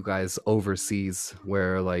spot for you guys overseas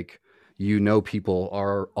where like people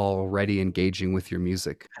are already engaging with your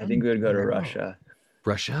music? I think we would go to Russia.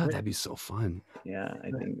 Russia? That'd be so fun. Yeah,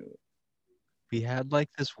 I think we had like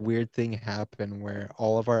this weird thing happen where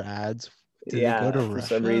all of our ads go to Russia? For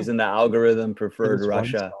some reason the algorithm preferred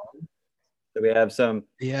Russia. So we have some.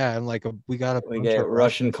 Yeah, and like we get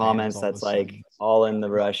Russian comments that's like all in the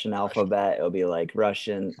Russian alphabet. It'll be like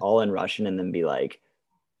Russian, all in Russian, and then be like,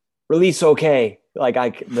 "Release okay." Like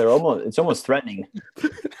it's almost threatening.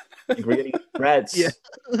 Like, we're getting threats Yeah.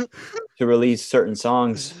 to release certain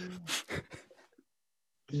songs,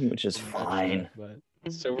 which is That's fine. fair,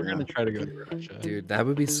 but so we're gonna try to go to Russia. Dude, that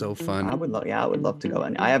would be so fun. I would love to go.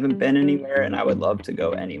 And I haven't been anywhere, and I would love to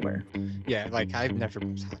go anywhere. Yeah, like I've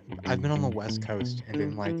been on the West Coast, and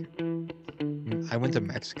then like I went to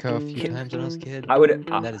Mexico a few times when I was a kid. I would And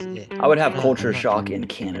that is it. I would have No, culture I'm not- shock in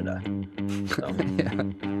Canada. So.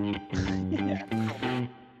 Yeah. Yeah.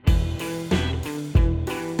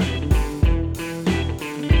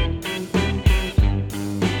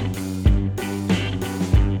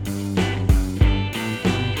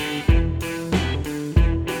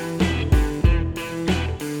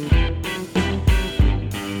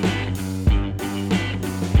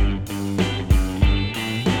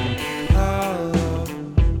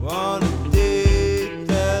 I want a date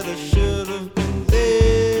that I should have been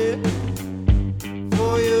there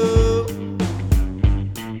for you.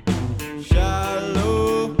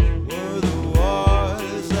 Shallow were the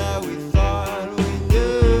waters that we thought we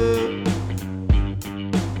knew.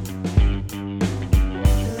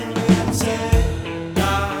 And said,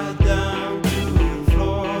 lie down to the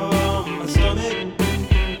floor on my stomach.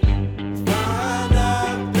 Find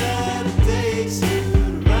out that it takes two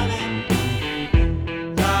to run it.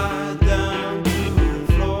 Lie down to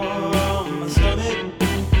the floor on my stomach.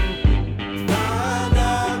 Find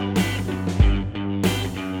out.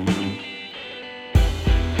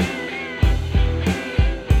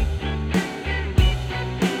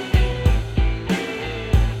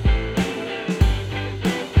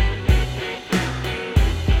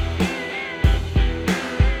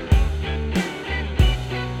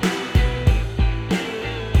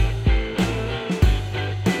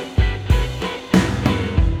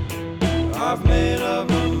 I've made up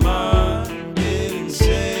my mind, didn't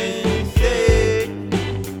say anything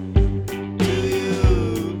to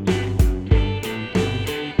you.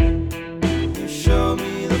 You show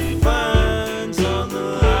me the fines on the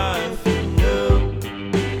life you knew.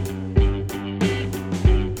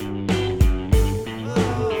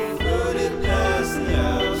 Put it past the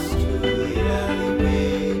house to the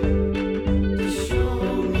alleyway to show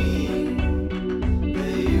me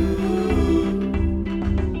that you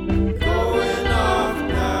going off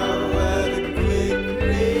now at a quick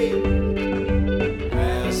rate,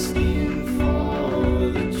 asking for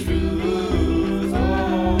the truth. Oh,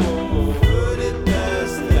 put it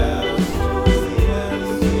past the house to the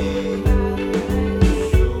alleyway.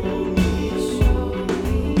 Show me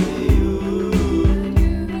that you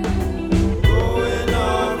going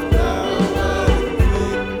off now at a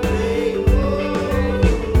quick rate,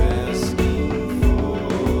 asking for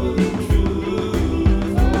the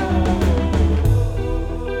truth.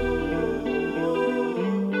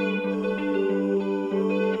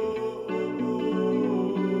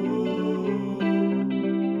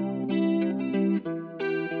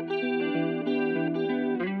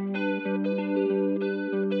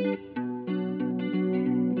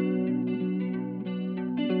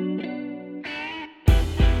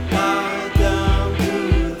 Lie down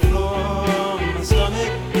to the floor on my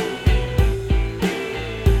stomach.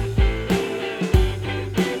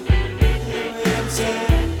 And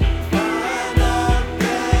said, find out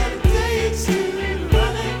that it takes two to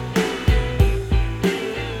run it.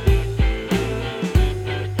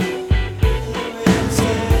 And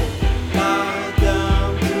said, lie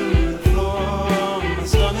down to the floor on my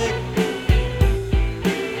stomach.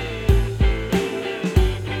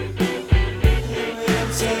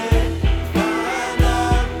 And said, find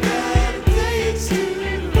out that it takes two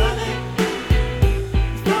to run it.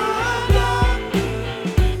 Find out.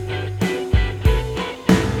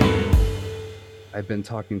 I've been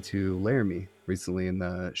talking to Laramie recently, and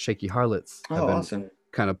the Shaky Harlots have Oh, been awesome.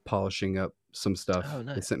 kind of polishing up some stuff. Oh,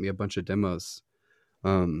 They nice. sent me a bunch of demos.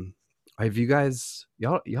 Have you guys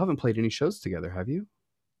y'all haven't played any shows together, have you?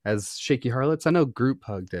 As Shaky Harlots? I know Group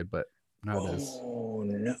Hug did, but not as Oh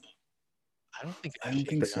no, I don't think I don't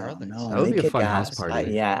think so. Harlots. No, That would they be a kick fun house ass.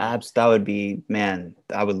 party. Yeah, abs. That would be, man.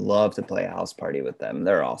 I would love to play a house party with them.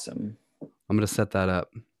 They're awesome. I'm gonna set that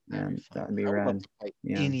up. Man, fun. that would be I would love rad. to play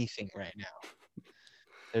Yeah. anything right now.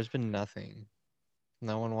 There's been nothing.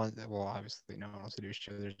 No one wants. Well, obviously, no one wants to do a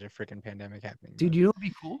show. There's a freaking pandemic happening. Dude, but- you know what'd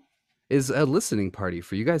be cool? Is a listening party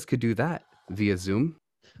for you guys could do that via Zoom.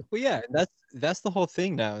 Well, yeah, that's the whole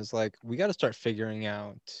thing now. Is like we got to start figuring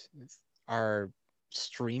out our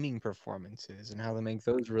streaming performances and how to make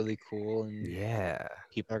those really cool, and Yeah.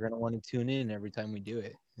 people are gonna want to tune in every time we do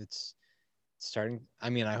it. It's starting. I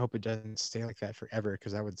mean, I hope it doesn't stay like that forever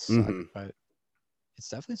because that would suck. Mhm. But it's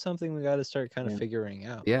definitely something we got to start kind of Yeah. figuring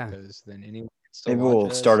out. Yeah. Because then anyone can still Maybe watch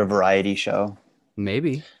we'll us. start a variety show.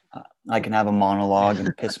 Maybe I can have a monologue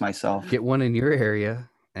and piss myself. get one in your area,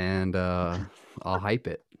 and I'll hype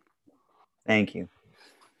it. Thank you.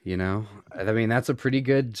 You know, I mean, that's a pretty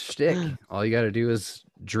good shtick. All you got to do is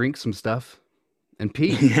drink some stuff and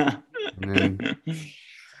pee, Yeah. and then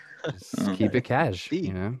just keep it cash. Pee.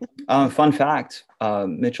 You know, Fun fact: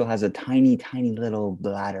 Mitchell has a tiny, tiny little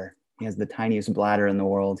bladder. He has the tiniest bladder in the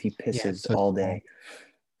world. He pisses so all small. day.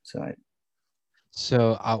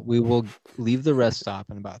 So we will leave the rest stop,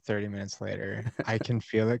 and about 30 minutes later, I can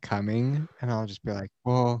feel it coming, and I'll just be like,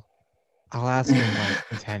 "Well, I'll ask in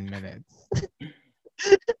like 10 minutes,"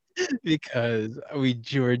 because we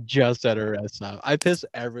were just at a rest stop. I piss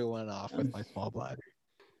everyone off with my small bladder.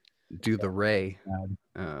 do the Ray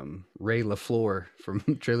LaFleur from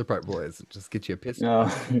Trailer Park Boys. Just get you a piss. No.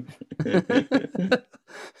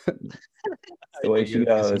 The way she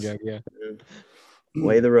goes. Yeah.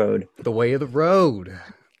 Way the road. The way of the road.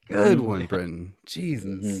 Good Mhm. one, Brenton.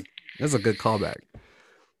 Jesus, Mhm. that's a good callback.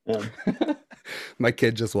 Yeah. My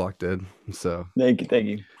kid just walked in, so Thank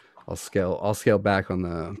you. I'll scale back on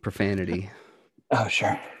the profanity. Oh,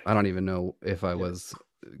 sure. I don't even know if I was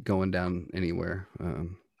going down anywhere.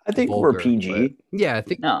 I think we're vulgar, PG. but yeah, I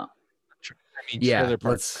think No. I mean, Yeah, Trailer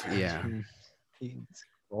Park let's- Boys. yeah. It's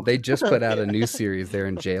cool. they just put out a new series. They're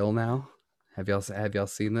in jail now. Have y'all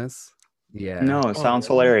seen this? Yeah. No, it sounds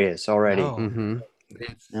really? hilarious already. No. Mm-hmm.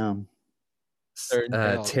 No. They're in jail.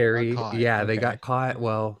 They got Terry. caught. Yeah, they Okay. got caught.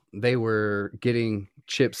 Well, they were getting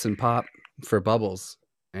chips and pop for Bubbles,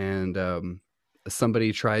 and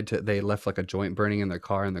somebody tried to. They left like a joint burning in their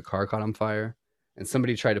car, and the car caught on fire. And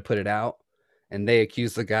somebody tried to put it out, and they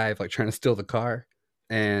accused the guy of like trying to steal the car.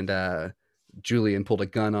 And Julian pulled a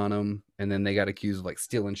gun on him, and then they got accused of like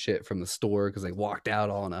stealing shit from the store because they walked out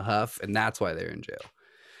all in a huff, and that's why they're in jail.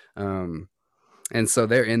 And so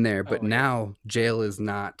they're in there, but Oh, yeah. now jail is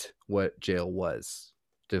not what jail was.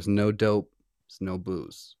 There's no dope, there's no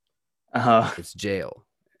booze. It's jail.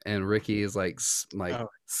 And Ricky is like Oh,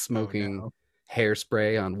 smoking no.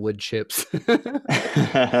 hairspray on wood chips.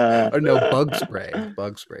 Or no, bug spray,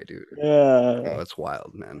 dude. Yeah. Oh, it's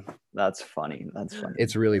wild, man. That's funny.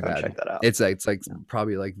 It's really Go bad. check that out. It's like Yeah.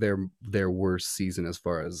 probably like their worst season as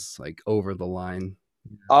far as like over the line.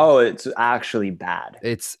 Oh, it's actually bad.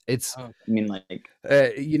 It's Oh, I mean, like,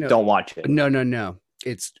 you know, don't watch it. no.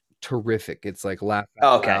 It's terrific. It's like laugh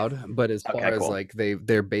out Okay. loud, but as Okay, far as cool. like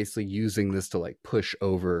they're basically using this to like push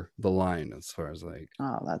over the line as far as like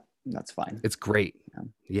Oh, that's fine. it's great.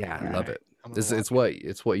 Yeah. I love it. I'm gonna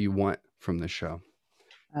It's what you want from this show.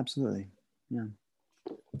 Absolutely. Yeah.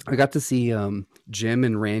 I got to see Jim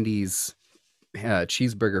and Randy's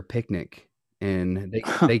cheeseburger picnic, and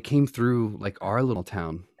they came through like our little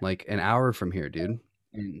town, like an hour from here, dude.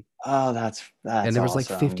 Oh, that's And there was like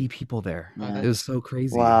awesome. 50 people there. Yeah. It was so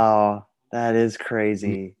crazy. Wow, that is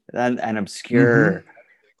crazy and obscure.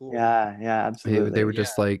 cool. Yeah, absolutely. They were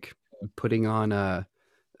just like putting on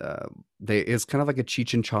it's kind of like a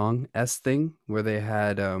Cheech and Chong thing where they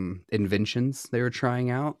had inventions they were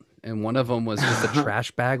trying out, and one of them was just a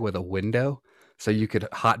trash bag with a window so you could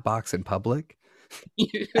hotbox in public.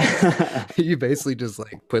 You basically just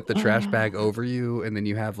like put the trash bag over you, and then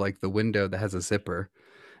you have like the window that has a zipper,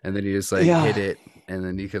 and then you just like hit it, and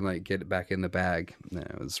then you can like get it back in the bag. No,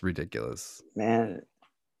 it was ridiculous. Man.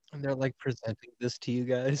 And they're like presenting this to you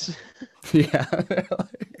guys. Yeah.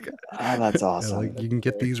 Oh, that's awesome. Like, you can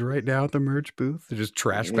get these right now at the merch booth. They're just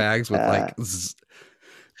trash bags with like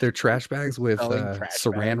they're trash bags with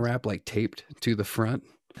saran wrap like taped to the front.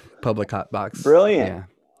 Public hot box. Brilliant.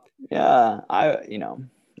 Yeah. I'd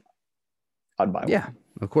buy one. Yeah,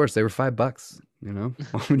 of course. They were $5. You know,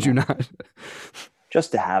 why would you not?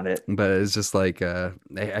 Just to have it. But it's just like I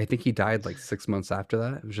think he died like 6 months after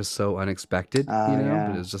that. It was just so unexpected, you know. Yeah.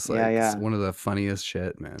 But it was just like it's one of the funniest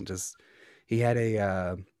shit, man. Just he had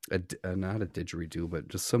a not a didgeridoo, but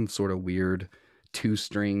just some sort of weird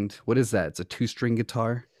 2-stringed. What is that? It's a 2-string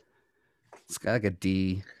guitar. It's got like a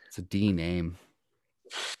D. It's a D name.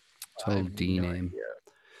 Total D name.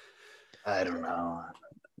 I don't know.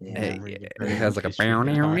 Yeah. It has like a that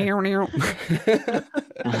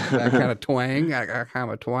kind of twang. That kind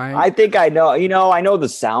of twang. I think I know. I know the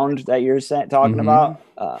sound that you're talking about.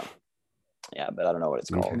 Yeah, but I don't know what it's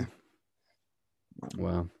called. Okay.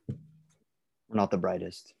 Well, we're not the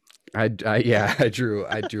brightest. I drew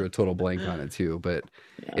a total blank on it too, but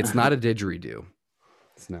it's not a didgeridoo.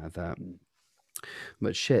 It's not that.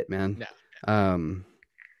 But shit, man. No.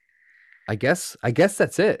 I guess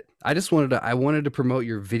that's it. I wanted to promote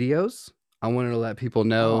your videos. I wanted to let people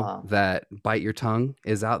know that Bite Your Tongue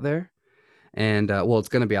is out there. And it's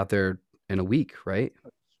going to be out there in a week, right?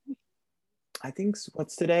 I think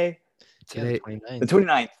what's today? Today, The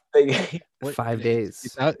 29th. What- 5 days.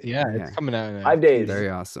 It's out. Yeah, Yeah. it's coming out in 5 2 days. weeks, Very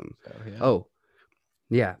awesome. so, yeah. Oh,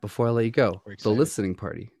 yeah. Before I let you go, We're the excited. listening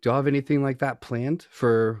party. Do y'all have anything like that planned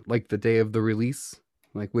for like the day of the release,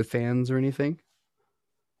 like with fans or anything?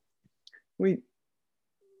 We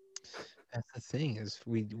That's the thing is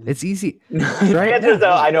we It's easy. the Right? answer is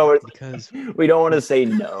no. I know because we don't want to say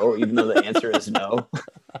no, even though the answer is no.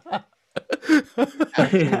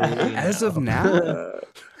 absolutely As no. of now,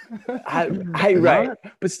 Right,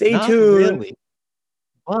 but stay Not tuned. really.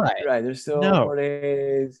 But Right, there's still No. 4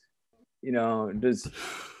 days. You know, just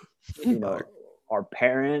our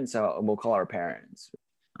parents. We'll call our parents,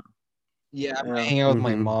 yeah, I'm Yeah. gonna hang out with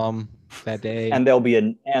my Mhm. mom that day. and there'll be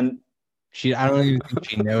and I don't even think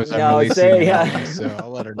she knows I'm No, releasing say, an yeah. album, so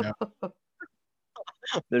I'll let her know.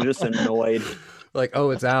 they're just annoyed. like,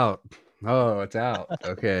 oh, it's out. Oh, it's out.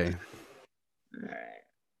 Okay. All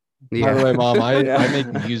right. By the way, Mom, I Yeah.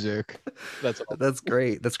 make music. That's all. That's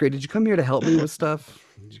great. That's great. Did you come here to help me with stuff?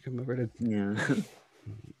 Did you come over to? Yeah.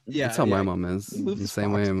 Yeah, That's how my yeah. mom is. Move The the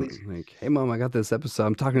same way box, I'm please. like, hey mom, I got this episode.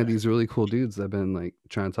 I'm talking to these really cool dudes I've been like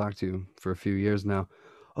trying to talk to for a few years now.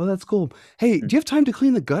 Oh, that's cool. Hey, do you have time to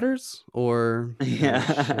clean the gutters? Or Yeah.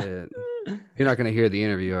 shit. You're not gonna hear the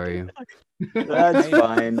interview, are you? That's I know.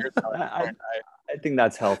 fine. I think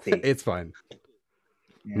that's healthy. It's fine.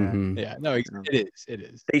 Yeah. Mhm. Yeah, no, it is. It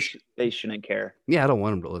is. They shouldn't care. Yeah, I don't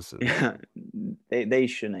want them to listen. Yeah. They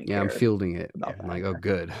shouldn't Yeah, care. I'm fielding it. about I'm that. like, oh,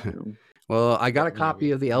 good. You know? Well, I got a Yeah,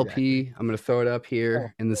 copy of the LP. exactly. I'm gonna throw it up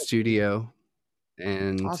here in the cool. studio,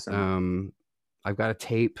 and Awesome. I've got a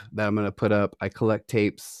tape that I'm gonna put up. I collect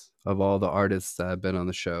tapes of all the artists that have been on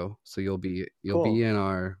the show, so you'll be Cool. in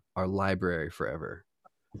our library forever.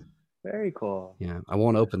 Very cool. Yeah, I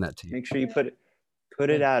won't open that tape. Make sure you put it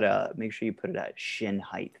make sure you put it at shin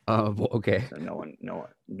height Okay. so no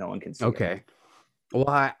one can see Okay. Well,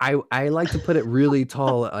 I like to put it really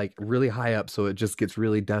tall, like really high up, so it just gets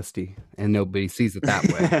really dusty and nobody sees it that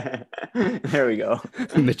way. it. There we go.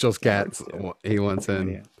 Mitchell's That cat, works too. he wants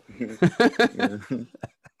in. Yeah.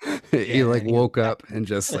 He like he's woke up and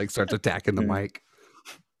just like starts attacking the Mhm. mic.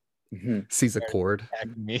 Mhm. Sees a cord.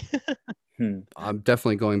 Attacking me. I'm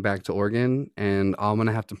definitely going back to Oregon, and I'm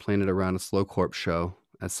gonna have to plan it around a Slow Corpse show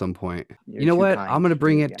at some point. You're You know too what? kind I'm gonna to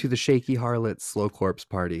bring do it to the Shaky Harlots Slow Corpse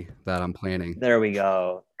party that I'm planning. There we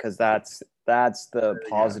go. Because that's the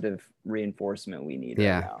positive reinforcement we need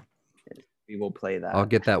Yeah. right now. We will play that. I'll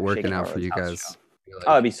get that Shaky working out for Harlots you house guys. show. Be like,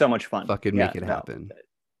 Oh, it'd be so much fun. fucking Yeah, make it no, happen.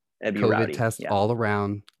 It'd be COVID rowdy. test Yeah. all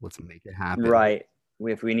around. Let's make it happen. Right.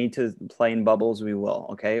 If we need to play in bubbles, we will.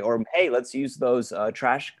 Okay. Or hey, let's use those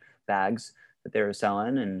trash bags that they were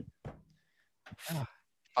selling, and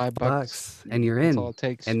 $5. And you're That's in. all it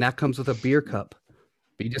takes. And that comes with a beer cup.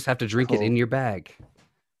 But you just have to drink it Cool. in your bag.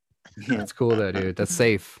 yeah, That's cool though, dude. That's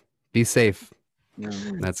safe. Be safe. yeah,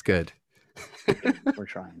 That's good. we're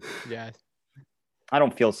trying. Yeah. I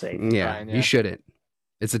don't feel safe. Yeah, Fine, you yeah. shouldn't.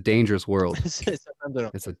 It's a dangerous world. Sometimes I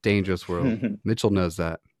don't- It's a dangerous world. Mitchell knows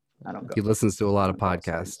that. I don't go. He listens to a lot of Don't go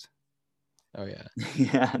outside. podcasts. Oh yeah.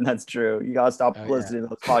 Yeah, that's true. You gotta stop Oh, listening to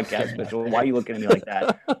those podcasts, Mitchell. Why are you looking at me like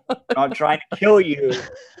that? I'm not trying to kill you.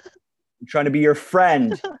 I'm trying to be your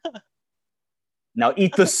friend. Now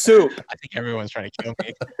eat the soup. I think everyone's trying to kill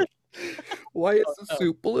me. Why is the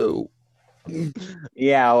soup blue?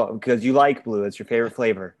 Yeah, because you like blue. It's your favorite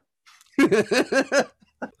flavor.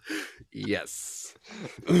 Yes.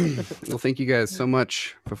 Well, thank you guys so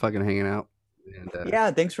much for fucking hanging out. And,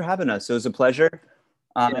 Yeah, thanks for having us. It was a pleasure.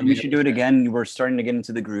 And we should do it again. We're starting to get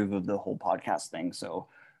into the groove of the whole podcast thing. So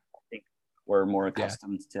I think we're more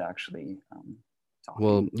accustomed to actually talking.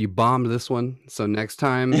 Well, you bombed this one, so next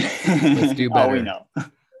time let's do Oh, better. we know.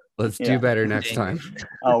 Let's Yeah. do better next time.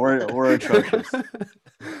 Oh, we're atrocious.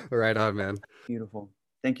 Right on, man. Beautiful.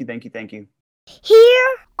 Thank you.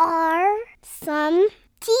 Here are some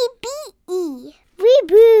TBE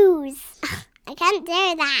reviews. I can't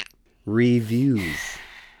do that. Reviews.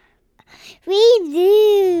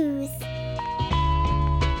 Reviews.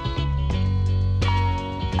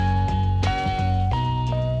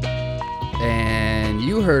 And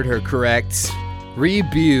you heard her correct.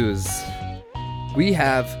 Reviews. We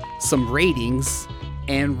have some ratings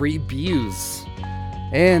and reviews.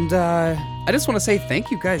 And I just want to say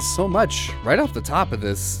thank you guys so much right off the top of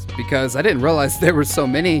this, because I didn't realize there were so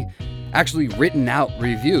many actually written out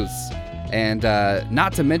reviews. And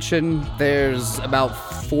not to mention, there's about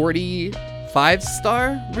 40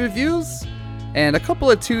 5-star reviews and a couple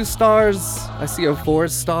of 2 stars. I see a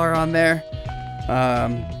 4-star on there.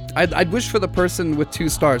 I'd wish for the person with 2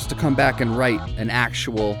 stars to come back and write an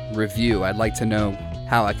actual review. I'd like to know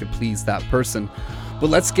how I could please that person. But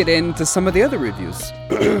let's get into some of the other reviews.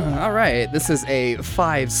 All right, this is a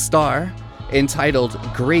 5-star entitled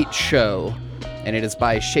Great Show, and it is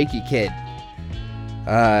by Shaky Kid.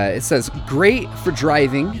 It says, great for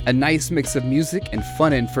driving, a nice mix of music and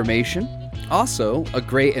fun information. Also, a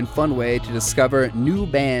great and fun way to discover new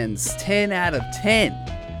bands. 10 out of 10.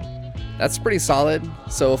 That's pretty solid.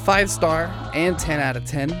 So 5-star and 10 out of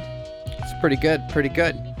 10. It's pretty good, pretty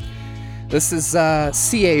good. This is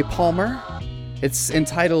C.A. Palmer. It's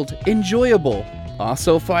entitled Enjoyable.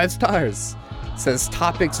 Also 5 stars. It says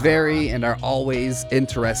topics vary and are always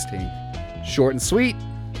interesting. Short and sweet.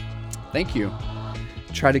 Thank you.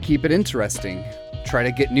 Try to keep it interesting. Try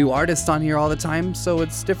to get new artists on here all the time so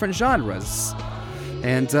it's different genres.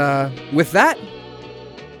 And with that,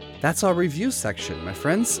 that's our review section, my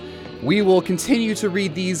friends. We will continue to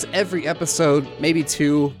read these every episode, maybe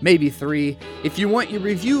 2, maybe 3. If you want your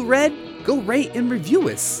review read, go rate and review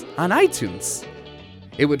us on iTunes.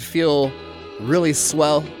 It would feel really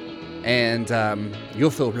swell, and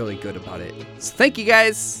you'll feel really good about it. So thank you,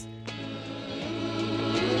 guys.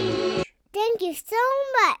 Thank you so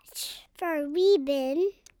much for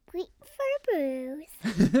reading Great for the Bruise.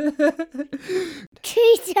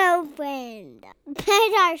 Treat your friend.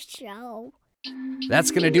 Pet our show.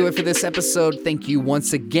 That's going to do it for this episode. Thank you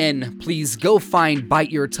once again. Please go find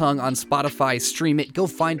Bite Your Tongue on Spotify, stream it, go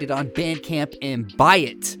find it on Bandcamp, and buy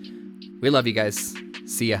it. We love you guys.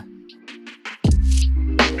 See ya.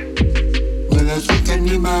 Well, I think I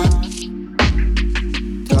need my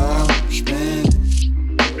time spent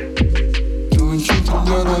doing something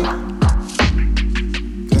that I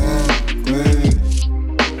can't wait.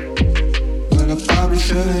 Well, I probably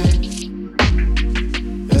shouldn't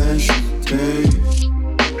hesitate.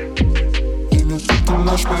 In a bit of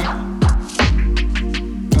my spine,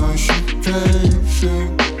 concentration.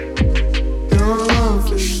 Your love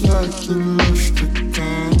is like the lust I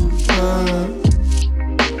can't have.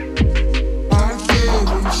 I gave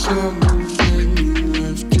you something you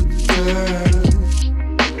left it there.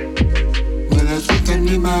 Well, I think I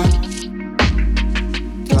need my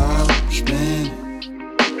time spent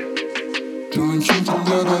doing something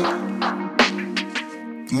that I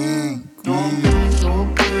can't wait.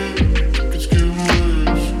 Okay, it's getting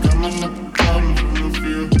worse. Coming up with problems when I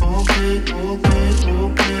feel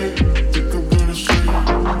okay. Think I'm gonna say,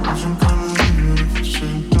 'cause I'm gonna leave it if you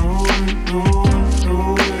say no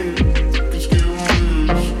way. It's getting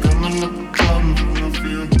worse. Coming up with problems when I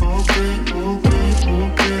feel okay.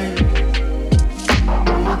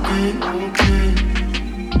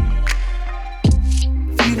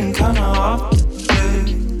 Feeling kinda off today.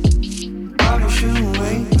 Probably shouldn't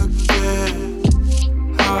wait again.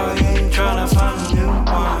 I ain't tryna find a new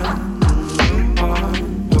one.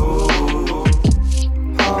 No.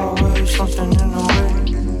 Always something in the way.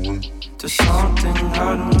 There's something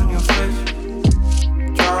hiding on your face.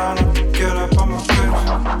 Trying not to get up on my case.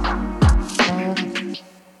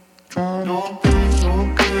 Trying to be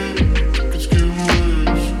okay. It's getting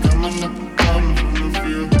worse. Coming up with problems when I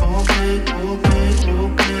feel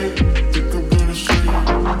okay. Think I'm gonna say,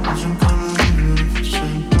 'cause I'm gonna leave it if you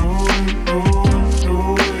say no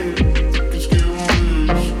way. It's getting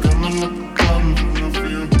worse. Coming up with problems when I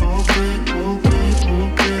feel okay.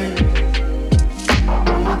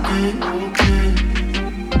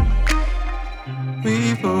 We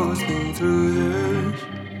both been through this.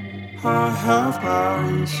 I have my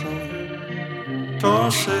reason.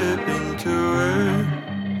 Don't slip into it.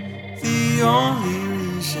 The only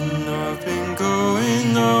reason I've been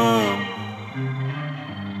going up.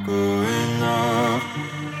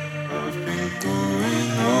 I've been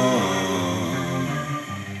going up.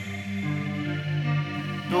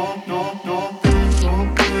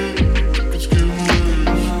 Okay. It's getting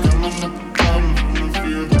worse. Coming up with problems when I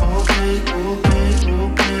feel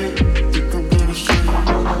okay. Think I'm gonna say,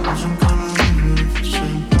 'cause I'm gonna leave it if you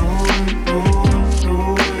say no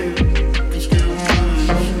way. It's getting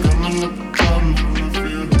worse. Coming up with problems when I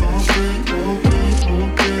feel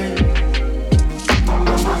okay.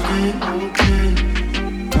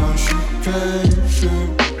 Concentration.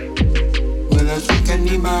 Well, I think I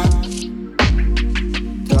need my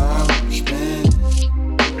time spent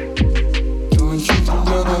doing something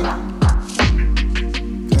that I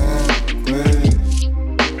can't wait.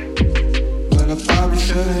 Well, I probably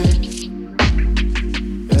shouldn't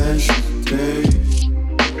hesitate.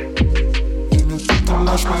 In a bit of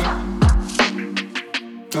my spine,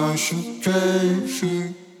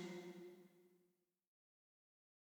 concentration.